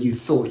it, not when you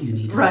thought you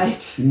needed it.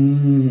 Right.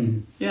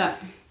 Yeah.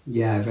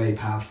 Yeah, very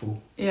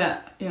powerful. Yeah.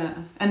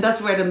 And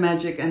that's where the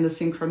magic and the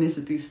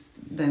synchronicities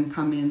then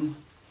come in.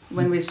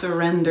 When we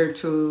surrender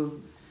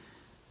to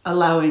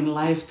allowing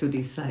life to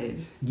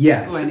decide.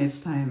 Yes. When it's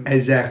time.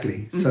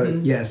 Exactly.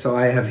 So, so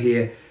I have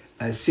here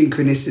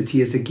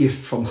synchronicity as a gift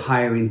from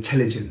higher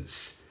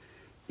intelligence.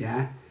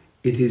 Yeah.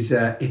 It is,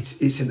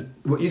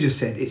 what you just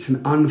said, it's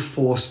an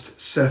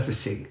unforced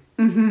surfacing.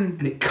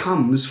 And it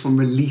comes from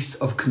release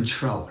of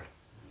control.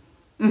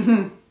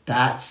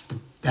 That's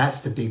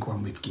the big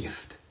one with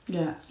gift.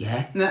 Yeah.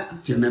 Yeah? Do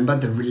you remember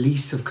the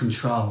release of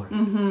control?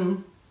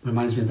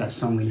 Reminds me of that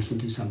song we listen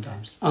to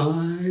sometimes.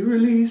 I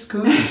release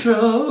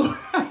control.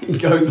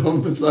 It goes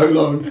on for so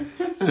long.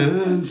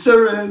 And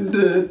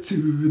surrender to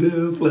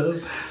the flow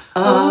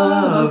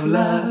of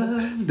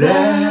love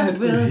that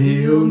will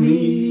heal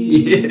me.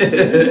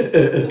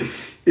 Yeah.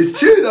 It's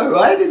true though,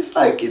 right? It's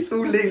like it's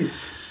all linked.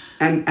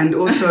 And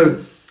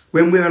also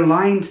when we're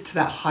aligned to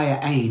that higher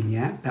aim,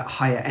 yeah? That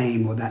higher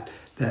aim or that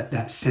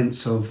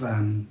sense of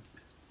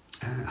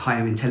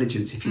higher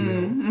intelligence, if you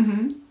will,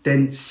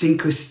 then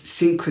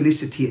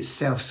synchronicity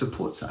itself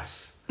supports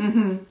us.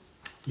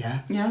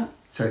 Yeah? Yeah.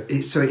 So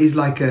it is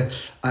like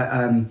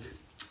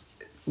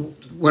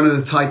one of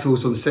the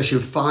titles on session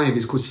 5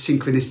 is called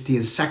Synchronicity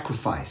and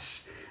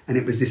Sacrifice. And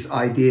it was this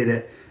idea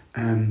that,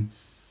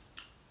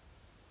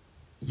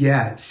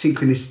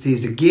 synchronicity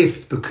is a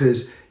gift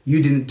because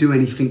you didn't do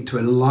anything to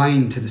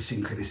align to the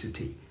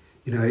synchronicity.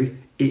 You know,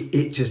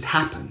 it just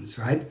happens,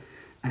 right?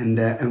 And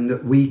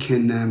that we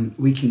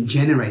can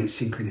generate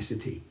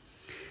synchronicity,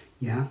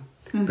 yeah?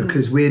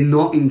 Because we're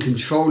not in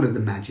control of the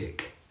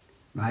magic,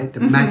 right? The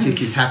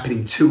magic is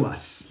happening to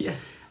us.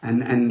 Yes.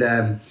 And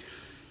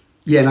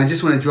I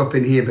just want to drop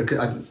in here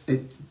because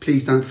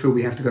please don't feel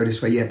we have to go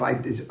this way yet.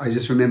 But I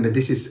just remember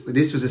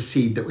this was a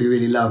seed that we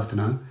really loved,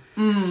 no?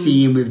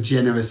 Seeing with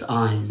generous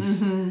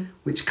eyes,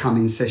 which come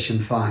in session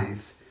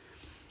 5,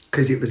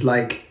 because it was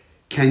like,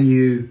 can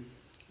you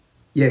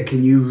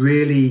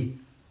really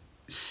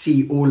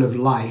see all of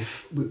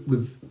life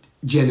with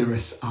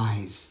generous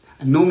eyes?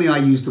 And normally I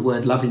use the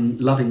word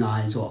loving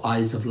eyes or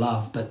eyes of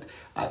love, but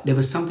there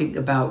was something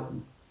about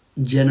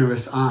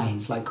generous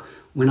eyes. Like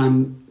when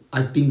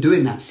I've been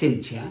doing that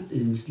since,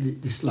 in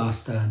this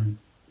last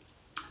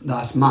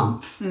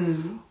month,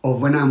 or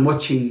when I'm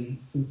watching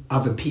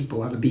other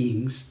people, other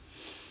beings,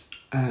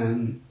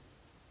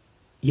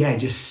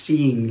 just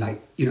seeing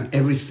like,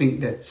 everything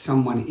that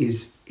someone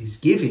is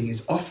giving,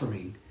 is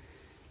offering,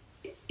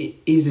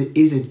 is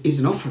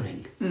an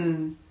offering.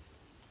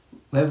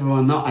 Whether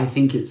or not I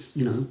think it's,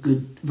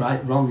 good,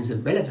 right, wrong is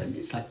irrelevant.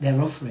 It's like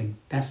they're offering.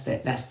 That's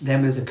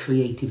them as a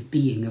creative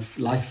being of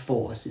life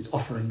force is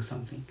offering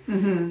something.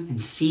 And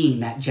seeing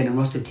that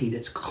generosity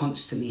that's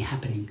constantly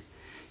happening.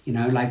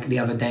 Like the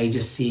other day,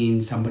 just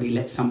seeing somebody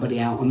let somebody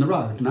out on the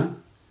road,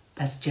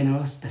 That's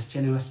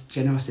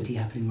generosity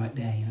happening right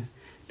there,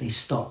 They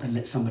stop and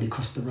let somebody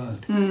cross the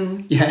road.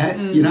 And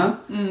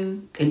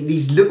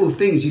these little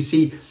things, you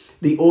see,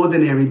 the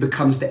ordinary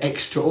becomes the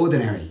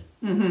extraordinary.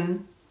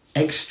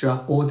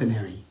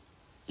 Extraordinary.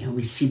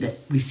 We see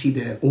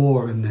the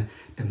awe and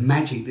the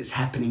magic that's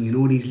happening in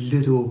all these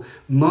little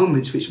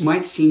moments, which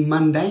might seem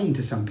mundane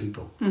to some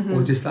people,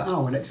 or just like,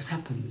 oh, well, that just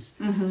happens.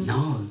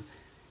 No,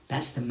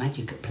 that's the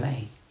magic at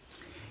play.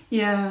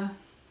 Yeah.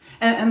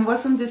 And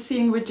wasn't this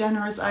seeing with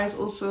generous eyes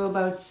also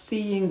about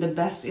seeing the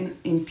best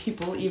in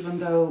people, even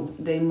though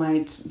they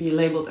might be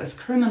labeled as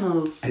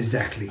criminals?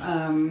 Exactly.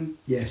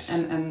 Yes.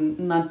 And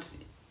not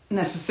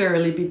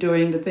necessarily be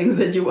doing the things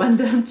that you want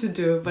them to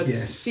do, but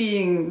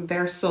seeing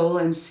their soul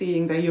and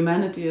seeing their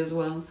humanity as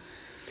well.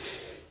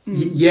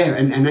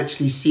 And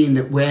actually seeing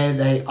that where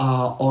they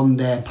are on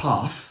their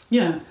path,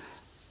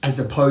 as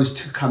opposed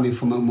to coming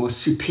from a more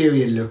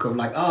superior look of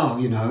like,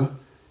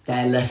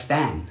 they're less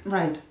than.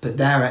 Right. But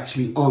they're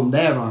actually on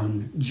their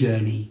own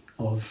journey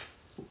of,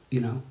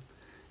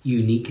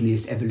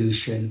 uniqueness,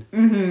 evolution.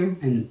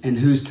 And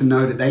who's to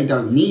know that they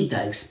don't need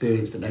that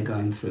experience that they're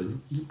going through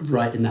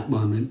right in that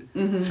moment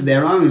for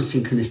their own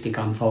synchronistic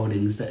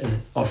unfoldings that are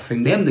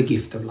offering them the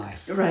gift of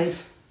life. Right.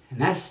 And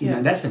that's,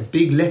 that's a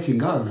big letting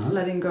go, no?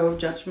 Letting go of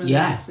judgments.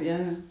 Yeah.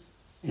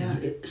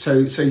 So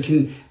you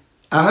can...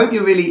 I hope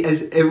you're really,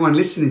 as everyone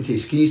listening to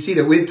this, can you see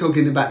that we're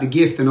talking about the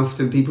gift and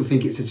often people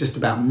think it's just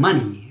about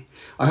money.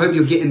 I hope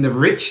you're getting the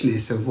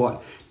richness of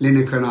what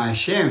Lineke and I are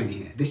sharing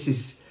here. This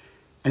is,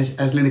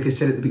 as Lineke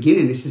said at the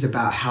beginning, this is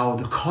about how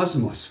the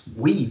cosmos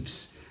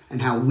weaves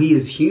and how we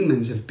as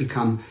humans have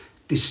become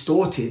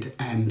distorted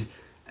and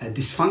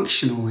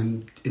dysfunctional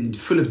and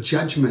full of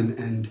judgment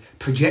and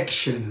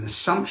projection and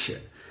assumption.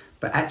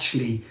 But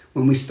actually,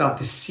 when we start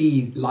to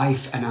see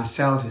life and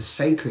ourselves as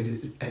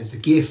sacred, as a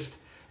gift,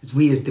 as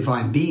we as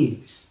divine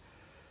beings,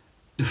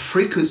 the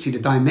frequency, the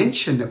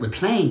dimension that we're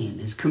playing in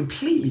is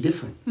completely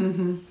different.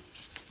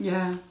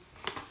 Yeah,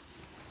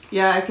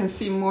 I can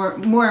see more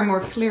and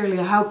more clearly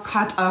how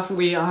cut off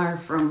we are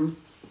from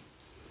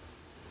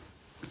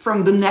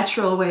the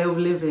natural way of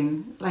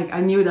living. Like,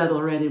 I knew that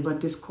already, but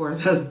this course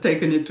has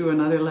taken it to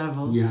another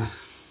level. Yeah.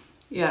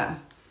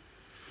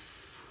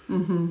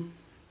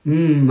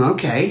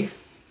 Okay.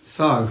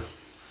 So,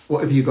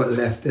 what have you got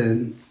left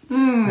then?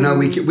 I know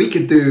we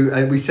could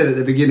do. We said at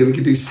the beginning we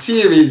could do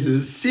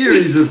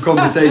series of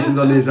conversations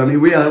on this. I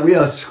mean, we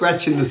are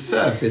scratching the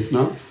surface,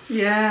 no?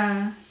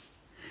 Yeah.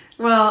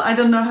 Well, I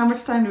don't know how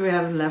much time do we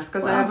have left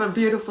because I have a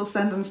beautiful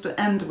sentence to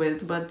end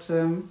with. But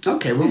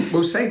okay,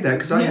 we'll save that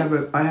because I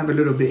have a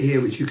little bit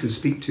here which you can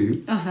speak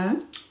to.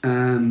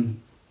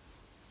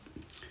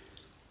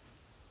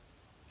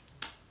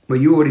 Well,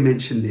 you already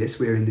mentioned this.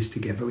 We're in this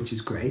together, which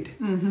is great.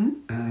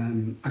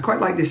 I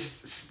quite like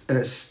this.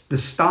 The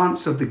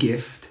stance of the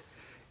gift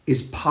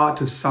is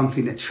part of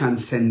something that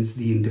transcends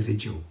the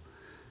individual.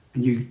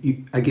 And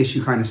you I guess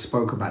you kind of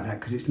spoke about that,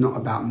 because it's not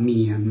about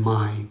me and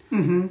mine,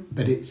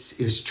 but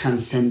it's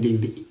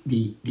transcending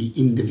the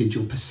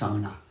individual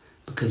persona,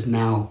 because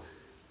now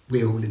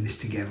we're all in this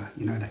together.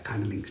 You know, that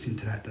kind of links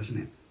into that, doesn't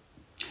it?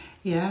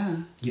 Yeah.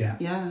 Yeah.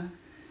 Yeah.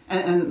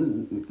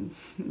 And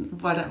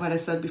what I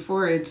said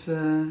before, it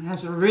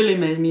has really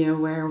made me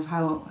aware of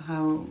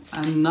how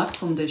I'm not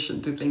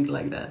conditioned to think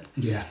like that.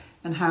 Yeah.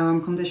 And how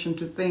I'm conditioned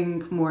to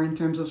think more in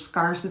terms of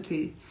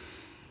scarcity.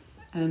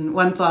 And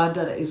one thought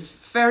that is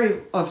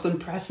very often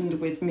present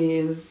with me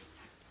is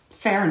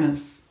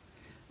fairness.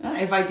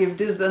 If I give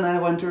this, then I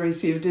want to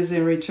receive this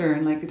in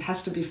return. Like, it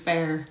has to be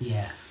fair.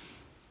 Yeah.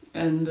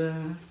 And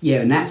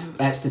and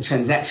that's the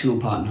transactional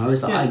part. No,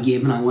 it's like I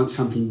give and I want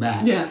something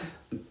back. Yeah.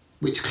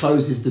 Which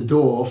closes the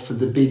door for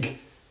the big.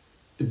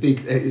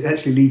 It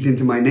actually leads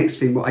into my next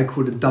thing, what I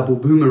call the double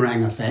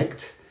boomerang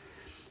effect.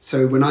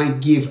 So when I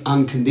give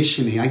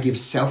unconditionally, I give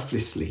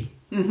selflessly,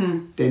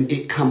 then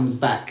it comes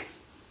back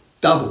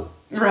double.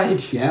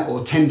 Right. Yeah,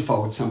 or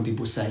tenfold, some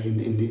people say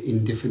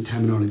in different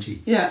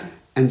terminology. Yeah.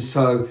 And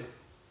so,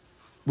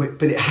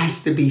 but it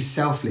has to be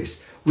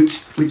selfless,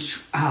 which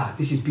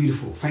this is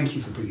beautiful. Thank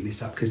you for bringing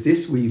this up, because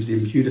this weaves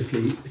in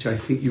beautifully, which I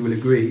think you will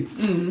agree,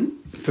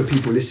 for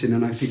people listening,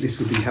 and I think this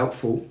would be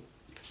helpful,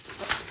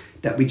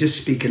 that we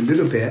just speak a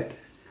little bit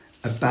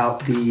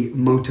about the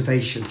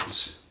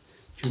motivations.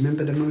 Do you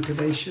remember the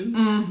motivations?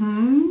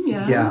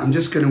 Yeah. Yeah, I'm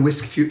just going to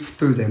whisk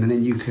through them, and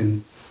then you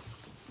can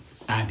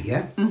add,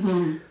 yeah?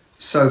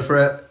 So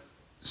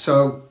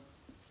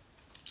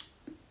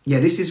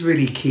this is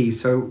really key.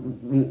 So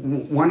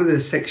one of the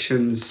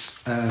sections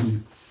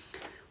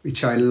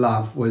which I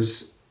love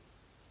was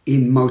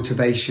in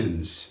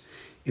motivations.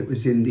 It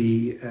was in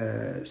the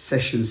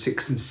session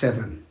 6 and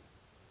 7.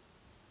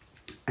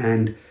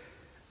 And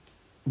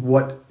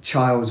what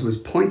Charles was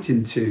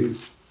pointing to,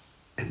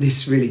 and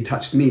this really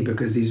touched me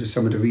because these were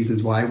some of the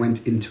reasons why I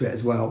went into it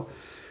as well.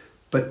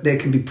 But there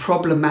can be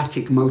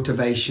problematic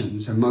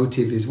motivations. A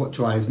motive is what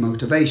drives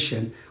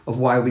motivation of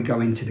why we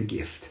go into the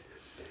gift.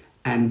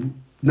 And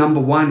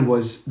number one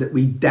was that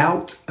we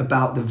doubt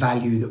about the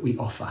value that we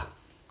offer.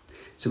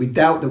 So we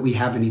doubt that we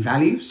have any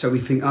value. So we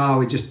think,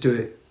 we just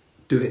do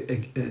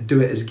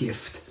it as a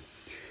gift.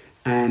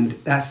 And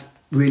that's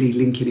really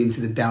linking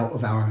into the doubt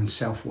of our own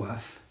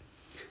self-worth,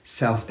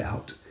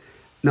 self-doubt.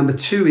 Number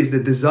two is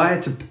the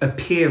desire to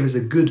appear as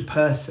a good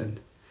person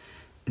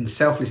and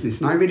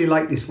selflessness. And I really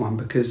like this one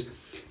because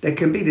there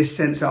can be this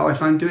sense of,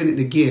 if I'm doing it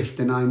the gift,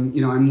 then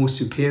I'm more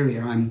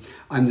superior.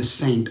 I'm the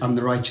saint. I'm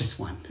the righteous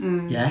one.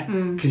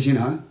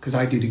 Because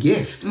I do the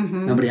gift.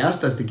 Nobody else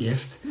does the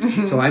gift.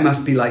 So I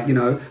must be like,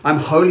 I'm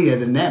holier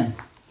than them.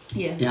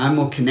 Yeah, I'm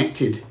more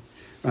connected,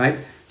 right?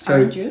 So,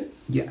 aren't you?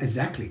 Yeah,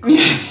 exactly.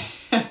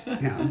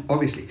 Yeah,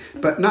 obviously.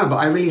 But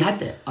I really had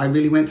that. I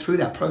really went through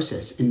that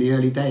process in the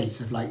early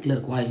days of like,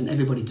 look, why isn't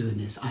everybody doing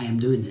this? I am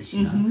doing this,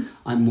 you know.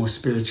 I'm more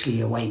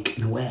spiritually awake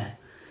and aware.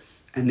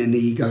 And then the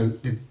ego,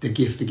 the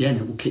gift again,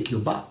 it will kick your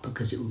butt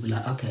because it will be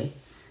like, okay,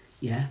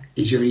 yeah,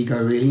 is your ego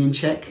really in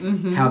check?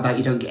 How about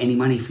you don't get any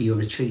money for your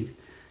retreat?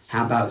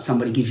 How about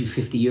somebody gives you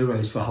 50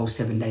 euros for a whole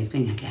 7-day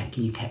thing? Okay,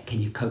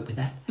 can you cope with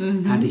that?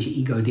 How does your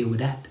ego deal with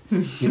that?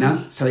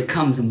 So it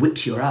comes and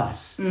whips your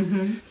ass.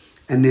 And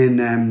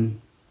then,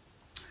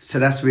 so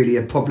that's really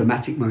a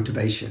problematic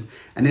motivation.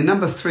 And then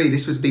number 3,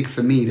 this was big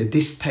for me, the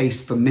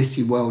distaste for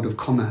messy world of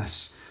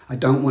commerce. I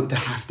don't want to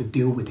have to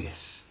deal with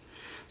this.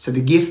 So the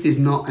gift is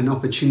not an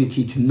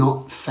opportunity to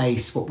not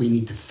face what we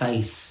need to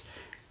face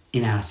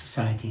in our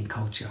society and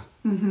culture.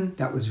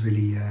 That was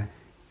really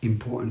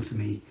important for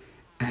me.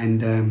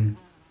 And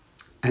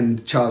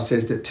Charles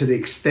says that to the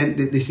extent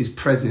that this is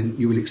present,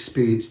 you will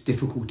experience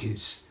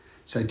difficulties.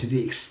 So to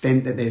the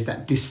extent that there's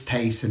that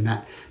distaste and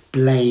that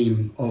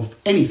blame of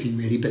anything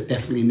really, but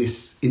definitely in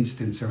this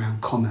instance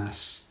around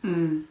commerce. I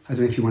don't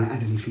know if you want to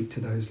add anything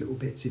to those little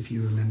bits, if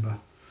you remember,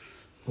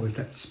 or if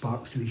that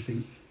sparks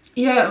anything.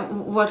 Yeah,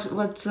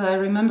 what I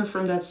remember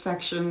from that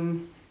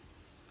section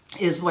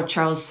is what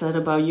Charles said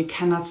about you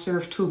cannot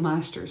serve 2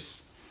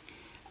 masters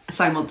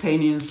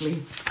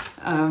simultaneously.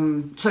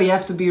 So you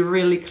have to be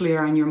really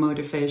clear on your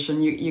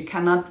motivation. You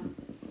cannot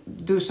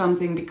do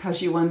something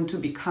because you want to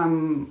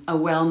become a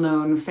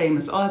well-known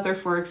famous author,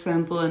 for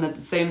example, and at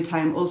the same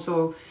time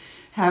also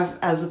have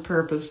as a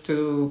purpose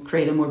to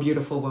create a more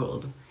beautiful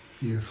world.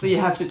 Beautiful. So you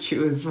have to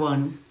choose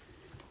one.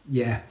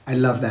 Yeah, I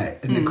love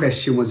that. And the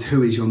question was,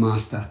 who is your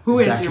master? Who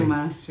is your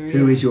master?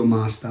 Who is your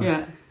master?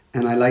 Yeah.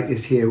 And I like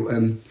this here.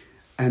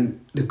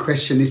 And the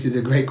question, this is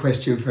a great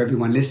question for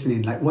everyone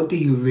listening. Like, what do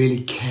you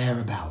really care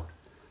about?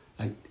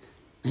 Like,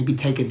 maybe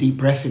take a deep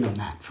breath in on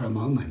that for a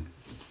moment.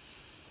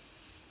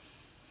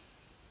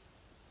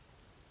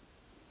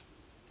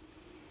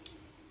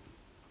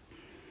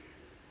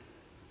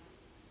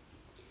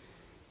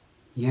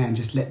 Yeah, and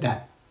just let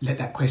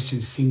that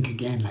question sink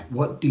again. Like,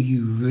 what do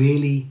you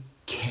really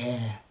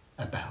care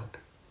about?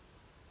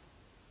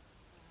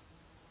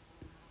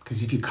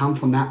 Because if you come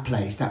from that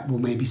place, that will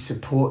maybe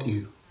support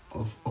you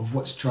of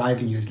what's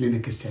driving you, as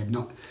Lineke said,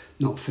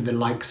 not for the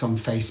likes on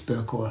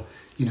Facebook or,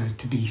 you know,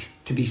 to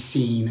be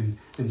seen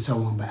and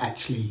so on, but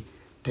actually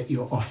that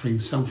you're offering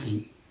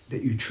something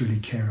that you truly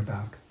care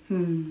about.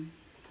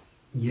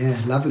 Yeah,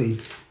 lovely.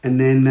 And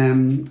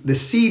then the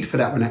seed for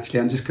that one, actually,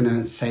 I'm just going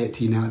to say it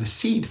to you now. The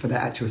seed for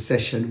that actual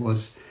session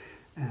was,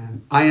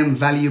 I am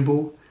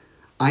valuable,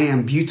 I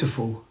am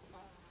beautiful,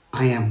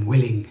 I am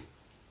willing.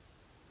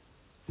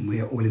 And we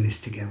are all in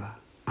this together.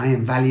 I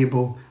am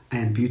valuable, I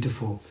am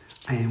beautiful,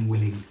 I am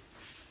willing.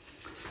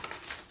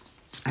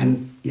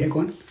 And yeah, go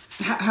on.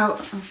 How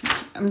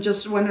I'm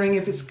just wondering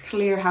if it's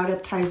clear how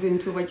that ties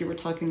into what you were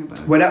talking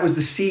about. Well, that was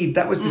the seed.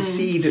 That was the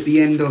seed at the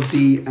end of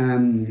the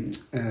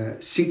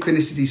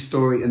synchronicity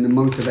story and the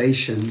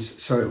motivations.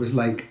 So it was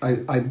like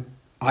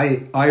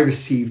I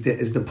received it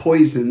as the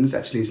poisons.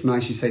 Actually, it's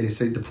nice you say this.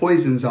 So the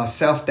poisons are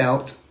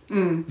self-doubt,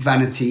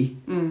 vanity,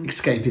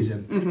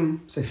 escapism.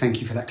 So thank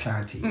you for that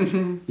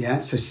clarity. Yeah.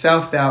 So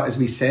self-doubt, as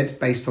we said,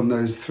 based on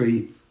those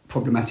three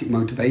problematic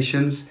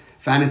motivations.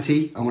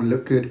 Vanity, I want to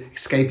look good.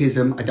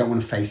 Escapism, I don't want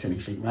to face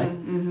anything, right?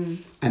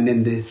 And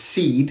then the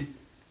seed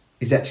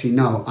is actually,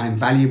 no, I'm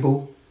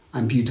valuable,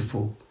 I'm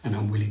beautiful, and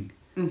I'm willing.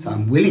 So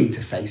I'm willing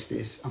to face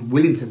this. I'm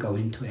willing to go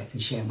into it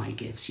and share my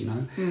gifts, you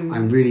know?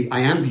 I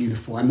am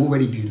beautiful. I'm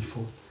already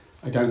beautiful.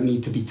 I don't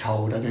need to be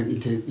told. I don't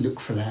need to look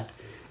for that.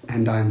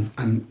 And I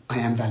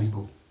am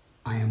valuable.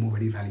 I am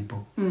already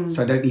valuable.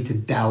 So I don't need to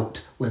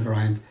doubt whether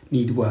I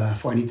need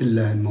worth or I need to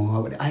learn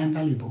more. I am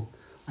valuable.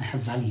 I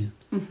have value.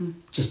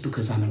 Just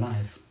because I'm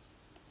alive.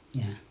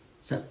 Yeah.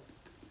 Is that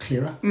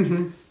clearer?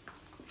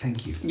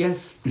 Thank you.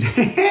 Yes.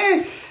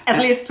 At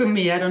least to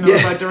me. I don't know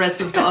about the rest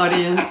of the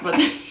audience, but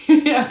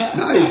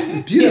no,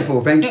 it's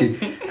beautiful. Thank you.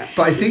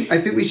 But I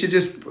think we should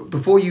just,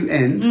 before you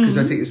end, because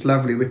I think it's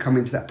lovely, we're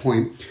coming to that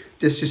point,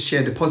 just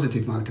share the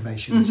positive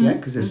motivations, yeah?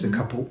 Because there's a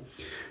couple.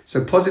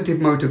 So positive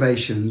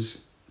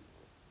motivations,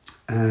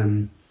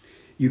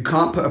 you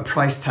can't put a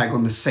price tag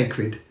on the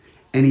sacred.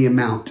 Any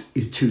amount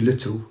is too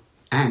little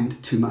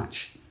and too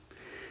much.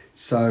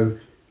 So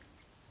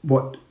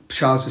what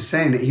Charles was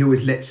saying, that he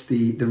always lets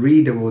the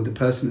reader or the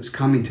person that's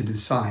coming to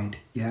decide,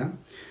 yeah?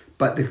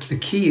 But the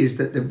key is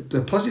that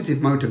the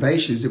positive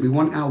motivation is that we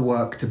want our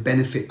work to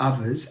benefit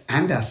others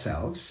and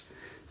ourselves,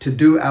 to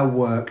do our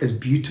work as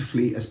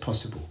beautifully as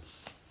possible.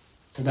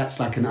 So that's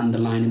like an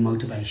underlying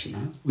motivation.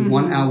 Huh? We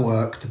want our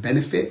work to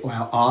benefit, or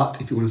our art,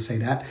 if you want to say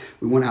that.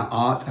 We want our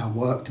art, our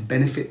work to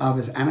benefit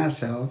others and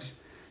ourselves,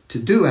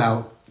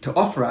 to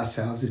offer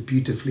ourselves as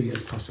beautifully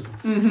as possible.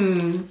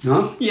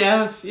 No?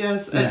 Yes.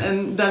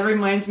 And that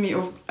reminds me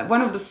of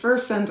one of the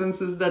first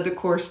sentences that the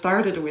course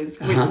started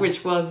with,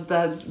 which was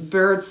that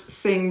birds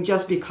sing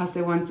just because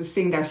they want to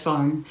sing their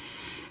song.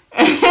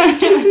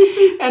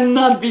 And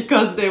not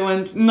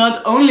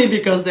only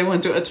because they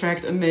want to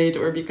attract a mate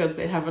or because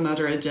they have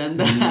another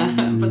agenda,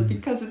 but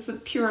because it's a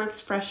pure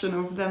expression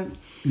of them.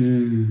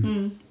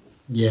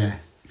 Yeah,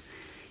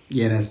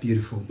 that's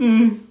beautiful.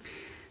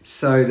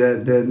 So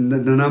the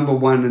number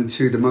 1 and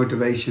 2, the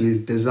motivation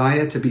is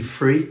desire to be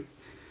free,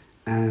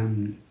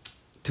 to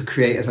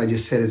create, as I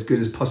just said, as good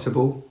as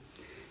possible.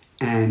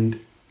 And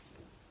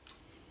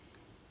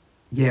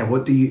yeah,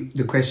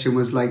 the question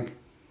was like,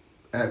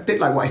 a bit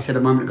like what I said a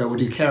moment ago, what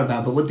do you care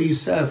about, but what do you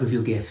serve with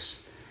your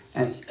gifts?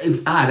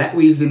 That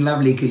weaves in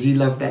lovely, because you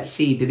loved that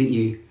seed, didn't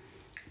you?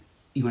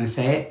 You want to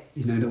say it?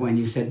 You know, the one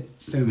you said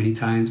so many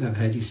times, I've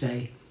heard you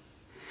say.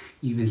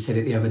 You even said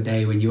it the other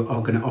day when you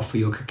were going to offer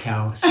your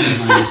cacao. So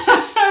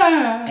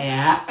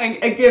yeah.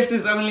 A gift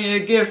is only a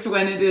gift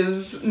when it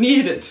is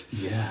needed.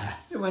 Yeah.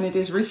 When it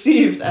is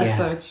received as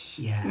such.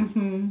 Yeah.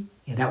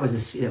 Yeah, that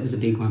was a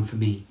big one for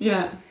me.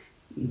 Yeah.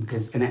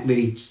 And that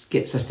really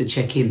gets us to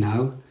check in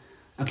now.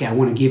 Okay, I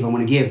want to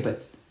give,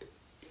 but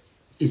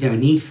is there a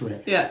need for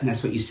it? Yeah. And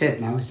that's what you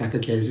said now. It's like,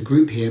 okay, there's a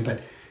group here,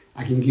 but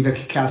I can give a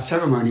cacao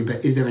ceremony,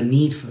 but is there a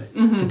need for it?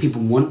 Do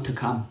people want to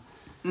come?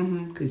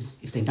 Because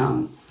if they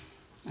don't,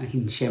 I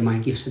can share my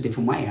gifts a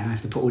different way. I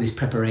have to put all this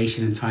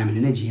preparation and time and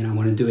energy, and I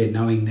want to do it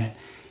knowing that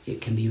it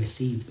can be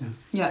received.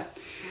 Yeah.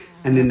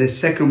 And then the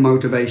second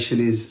motivation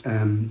is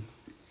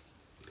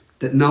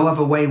that no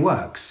other way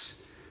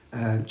works.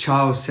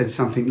 Charles said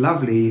something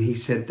lovely, and he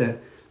said that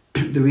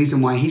the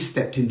reason why he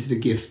stepped into the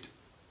gift,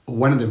 or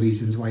one of the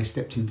reasons why he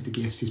stepped into the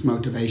gifts, his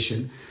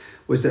motivation,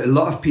 was that a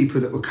lot of people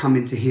that were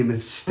coming to him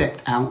have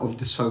stepped out of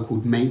the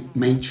so-called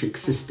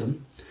matrix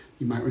system.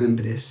 You might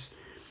remember this.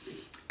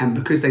 And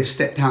because they've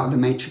stepped out of the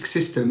matrix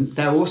system,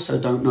 they also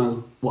don't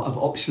know what other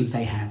options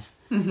they have.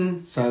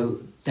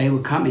 So they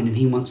were coming, and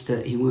he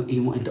wanted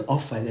to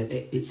offer that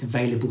it's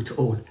available to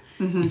all.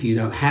 If you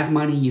don't have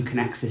money, you can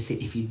access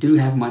it. If you do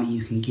have money,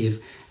 you can give.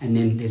 And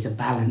then there's a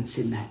balance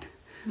in that.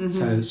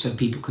 So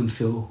people can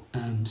feel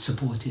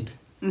supported,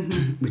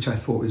 which I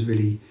thought was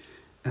really,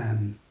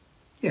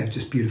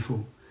 just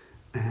beautiful.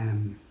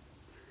 And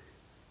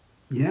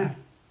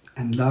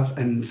love.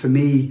 And for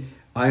me,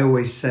 I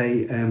always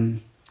say,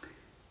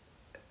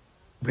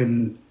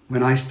 when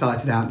I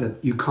started out, that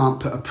you can't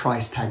put a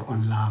price tag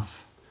on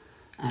love,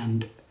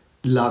 and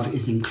love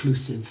is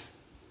inclusive.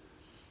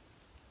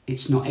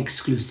 it's not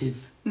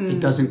exclusive.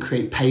 It doesn't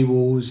create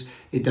paywalls.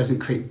 It doesn't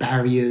create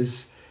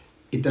barriers.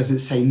 It doesn't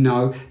say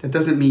no. That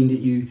doesn't mean that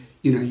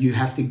you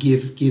have to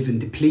give and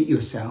deplete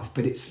yourself.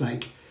 But it's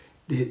like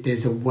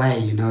there's a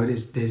way.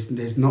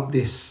 There's not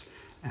this.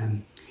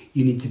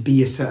 You need to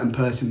be a certain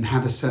person and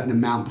have a certain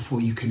amount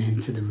before you can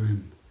enter the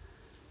room.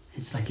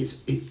 It's like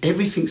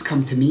everything's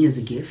come to me as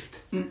a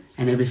gift, and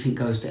everything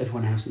goes to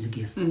everyone else as a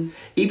gift.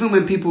 Even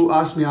when people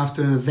ask me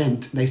after an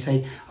event, they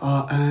say,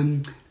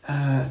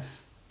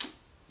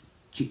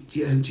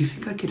 do you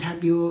think I could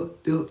have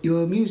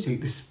your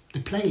music,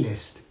 the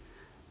playlist?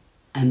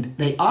 And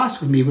they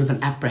ask with me with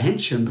an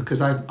apprehension,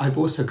 because I've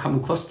also come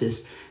across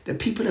this, that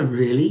people are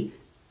really,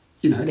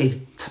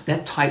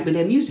 they're tight with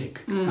their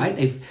music, right?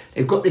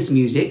 They've got this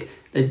music,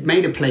 they've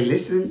made a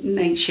playlist and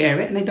they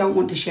share it and they don't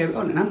want to share it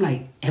on. And I'm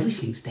like,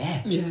 everything's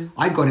there. Yeah.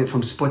 I got it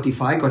from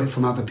Spotify, I got it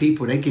from other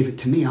people. They give it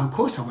to me. Of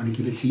course I want to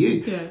give it to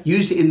you. Yeah.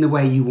 Use it in the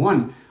way you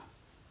want.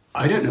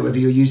 I don't know whether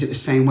you'll use it the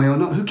same way or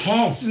not. Who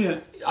cares? Yeah.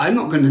 I'm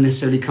not going to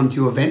necessarily come to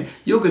your event.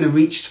 You're going to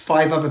reach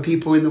 5 other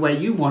people in the way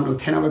you want, or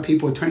 10 other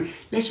people, or 20.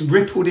 Let's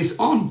ripple this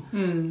on.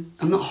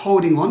 I'm not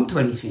holding on to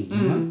anything,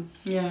 you know?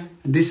 Yeah.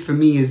 And this for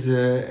me is,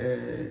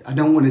 I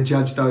don't want to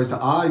judge those that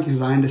are,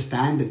 because I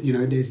understand that,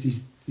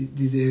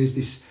 there is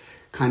this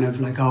kind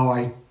of like,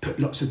 I put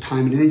lots of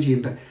time and energy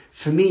in. But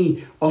for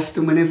me,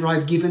 often whenever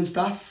I've given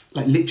stuff,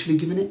 like literally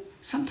given it,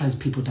 sometimes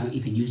people don't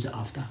even use it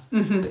after.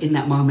 But in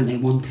that moment, they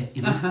want it,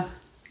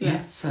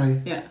 Yeah.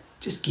 So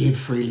just give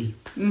freely.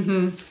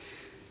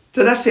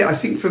 So that's it, I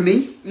think, for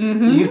me.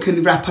 You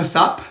can wrap us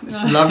up.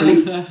 It's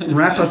lovely.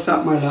 Wrap us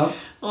up, my love.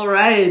 All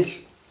right.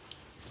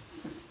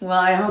 Well,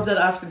 I hope that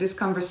after this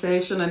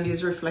conversation and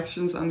these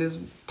reflections on this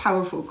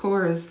powerful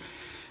course,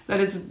 that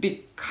it's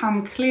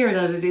become clear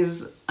that it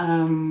is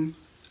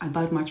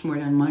about much more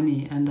than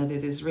money, and that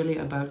it is really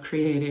about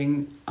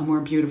creating a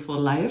more beautiful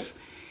life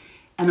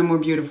and a more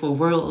beautiful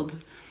world.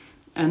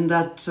 And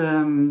that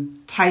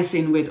ties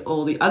in with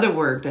all the other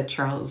work that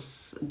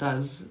Charles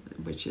does,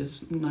 which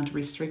is not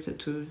restricted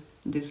to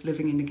this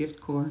Living in the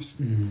Gift course.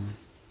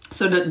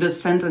 So the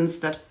sentence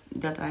that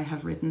I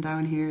have written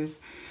down here is,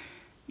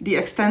 the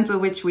extent to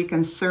which we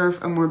can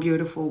serve a more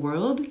beautiful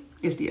world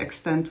is the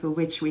extent to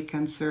which we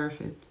can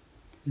serve it.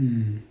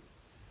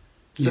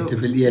 So to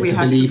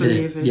believe in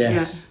it.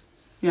 Yes.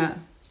 Yeah.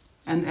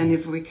 And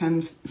if we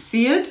can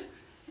see it,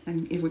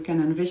 and if we can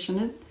envision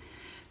it,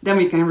 then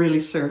we can really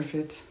serve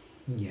it.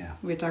 Yeah.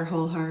 With our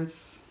whole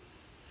hearts.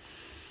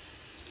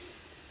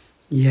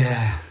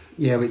 Yeah,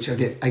 which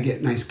I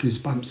get nice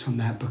goosebumps from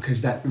that,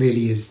 because that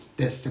really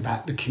that's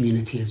about the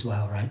community as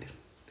well, right?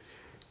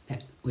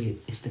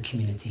 It's the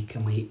community.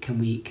 Can we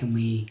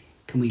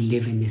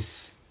live in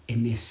this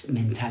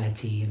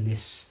mentality, in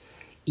this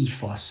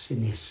ethos,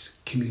 in this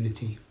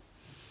community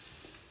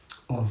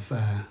of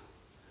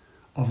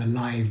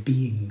alive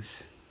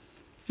beings?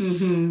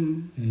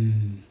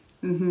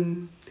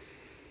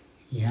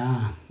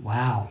 Yeah.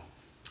 Wow.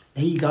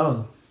 There you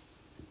go.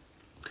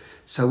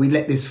 So we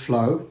let this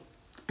flow,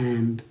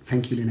 and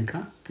thank you,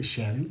 Lineke, for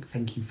sharing.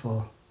 Thank you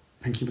for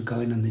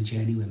going on the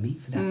journey with me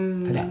for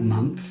that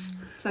month.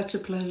 Such a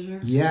pleasure.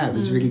 Yeah, it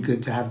was really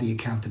good to have the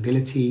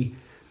accountability.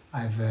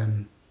 I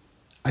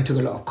took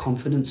a lot of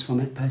confidence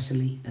from it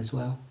personally as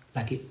well.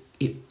 Like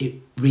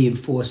it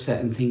reinforced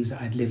certain things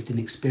that I'd lived and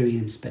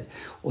experienced, but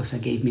also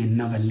gave me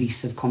another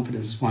lease of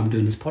confidence. That's why I'm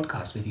doing this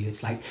podcast with you.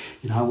 It's like,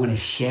 I want to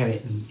share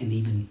it and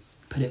even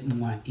put it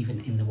more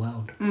even in the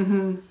world.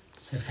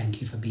 So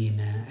thank you for being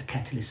a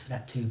catalyst for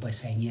that too, by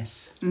saying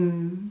yes.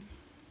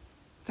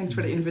 Thanks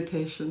for the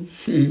invitation.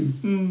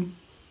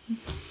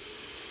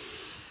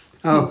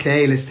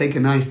 Okay, let's take a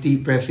nice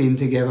deep breath in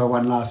together.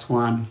 One last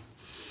one.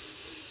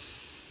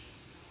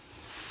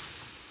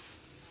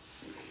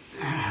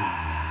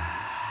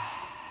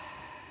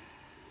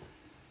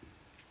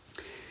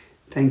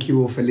 Thank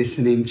you all for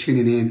listening,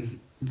 tuning in.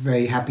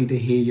 Very happy to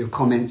hear your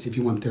comments. If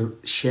you want to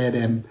share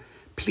them,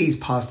 please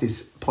pass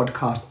this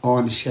podcast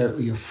on, share it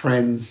with your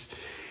friends.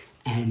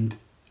 And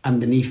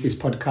underneath this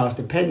podcast,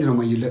 depending on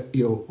where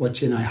you're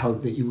watching, I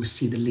hope that you will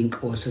see the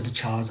link also to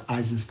Charles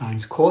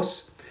Eisenstein's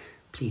course.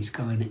 Please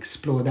go and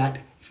explore that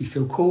if you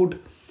feel called.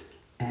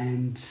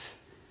 And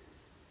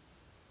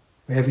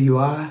wherever you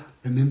are,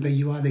 remember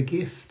you are the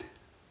gift.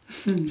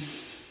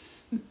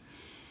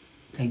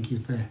 Thank you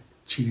for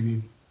tuning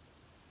in.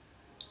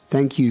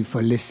 Thank you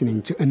for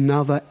listening to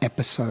another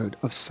episode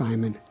of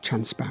Simon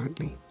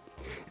Transparently.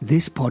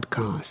 This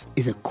podcast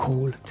is a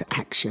call to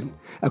action,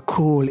 a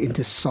call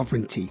into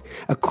sovereignty,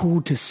 a call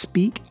to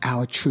speak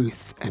our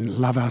truth and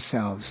love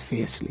ourselves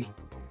fiercely,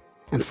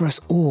 and for us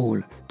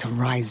all to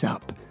rise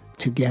up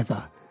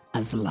together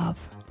as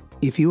love.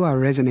 If you are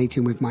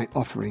resonating with my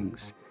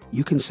offerings,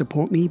 you can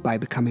support me by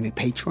becoming a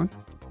patron,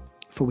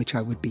 for which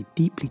I would be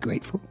deeply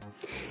grateful.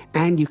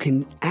 And you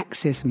can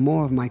access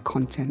more of my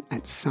content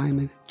at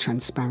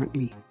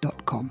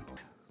simontransparently.com.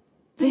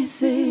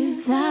 This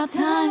is our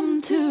time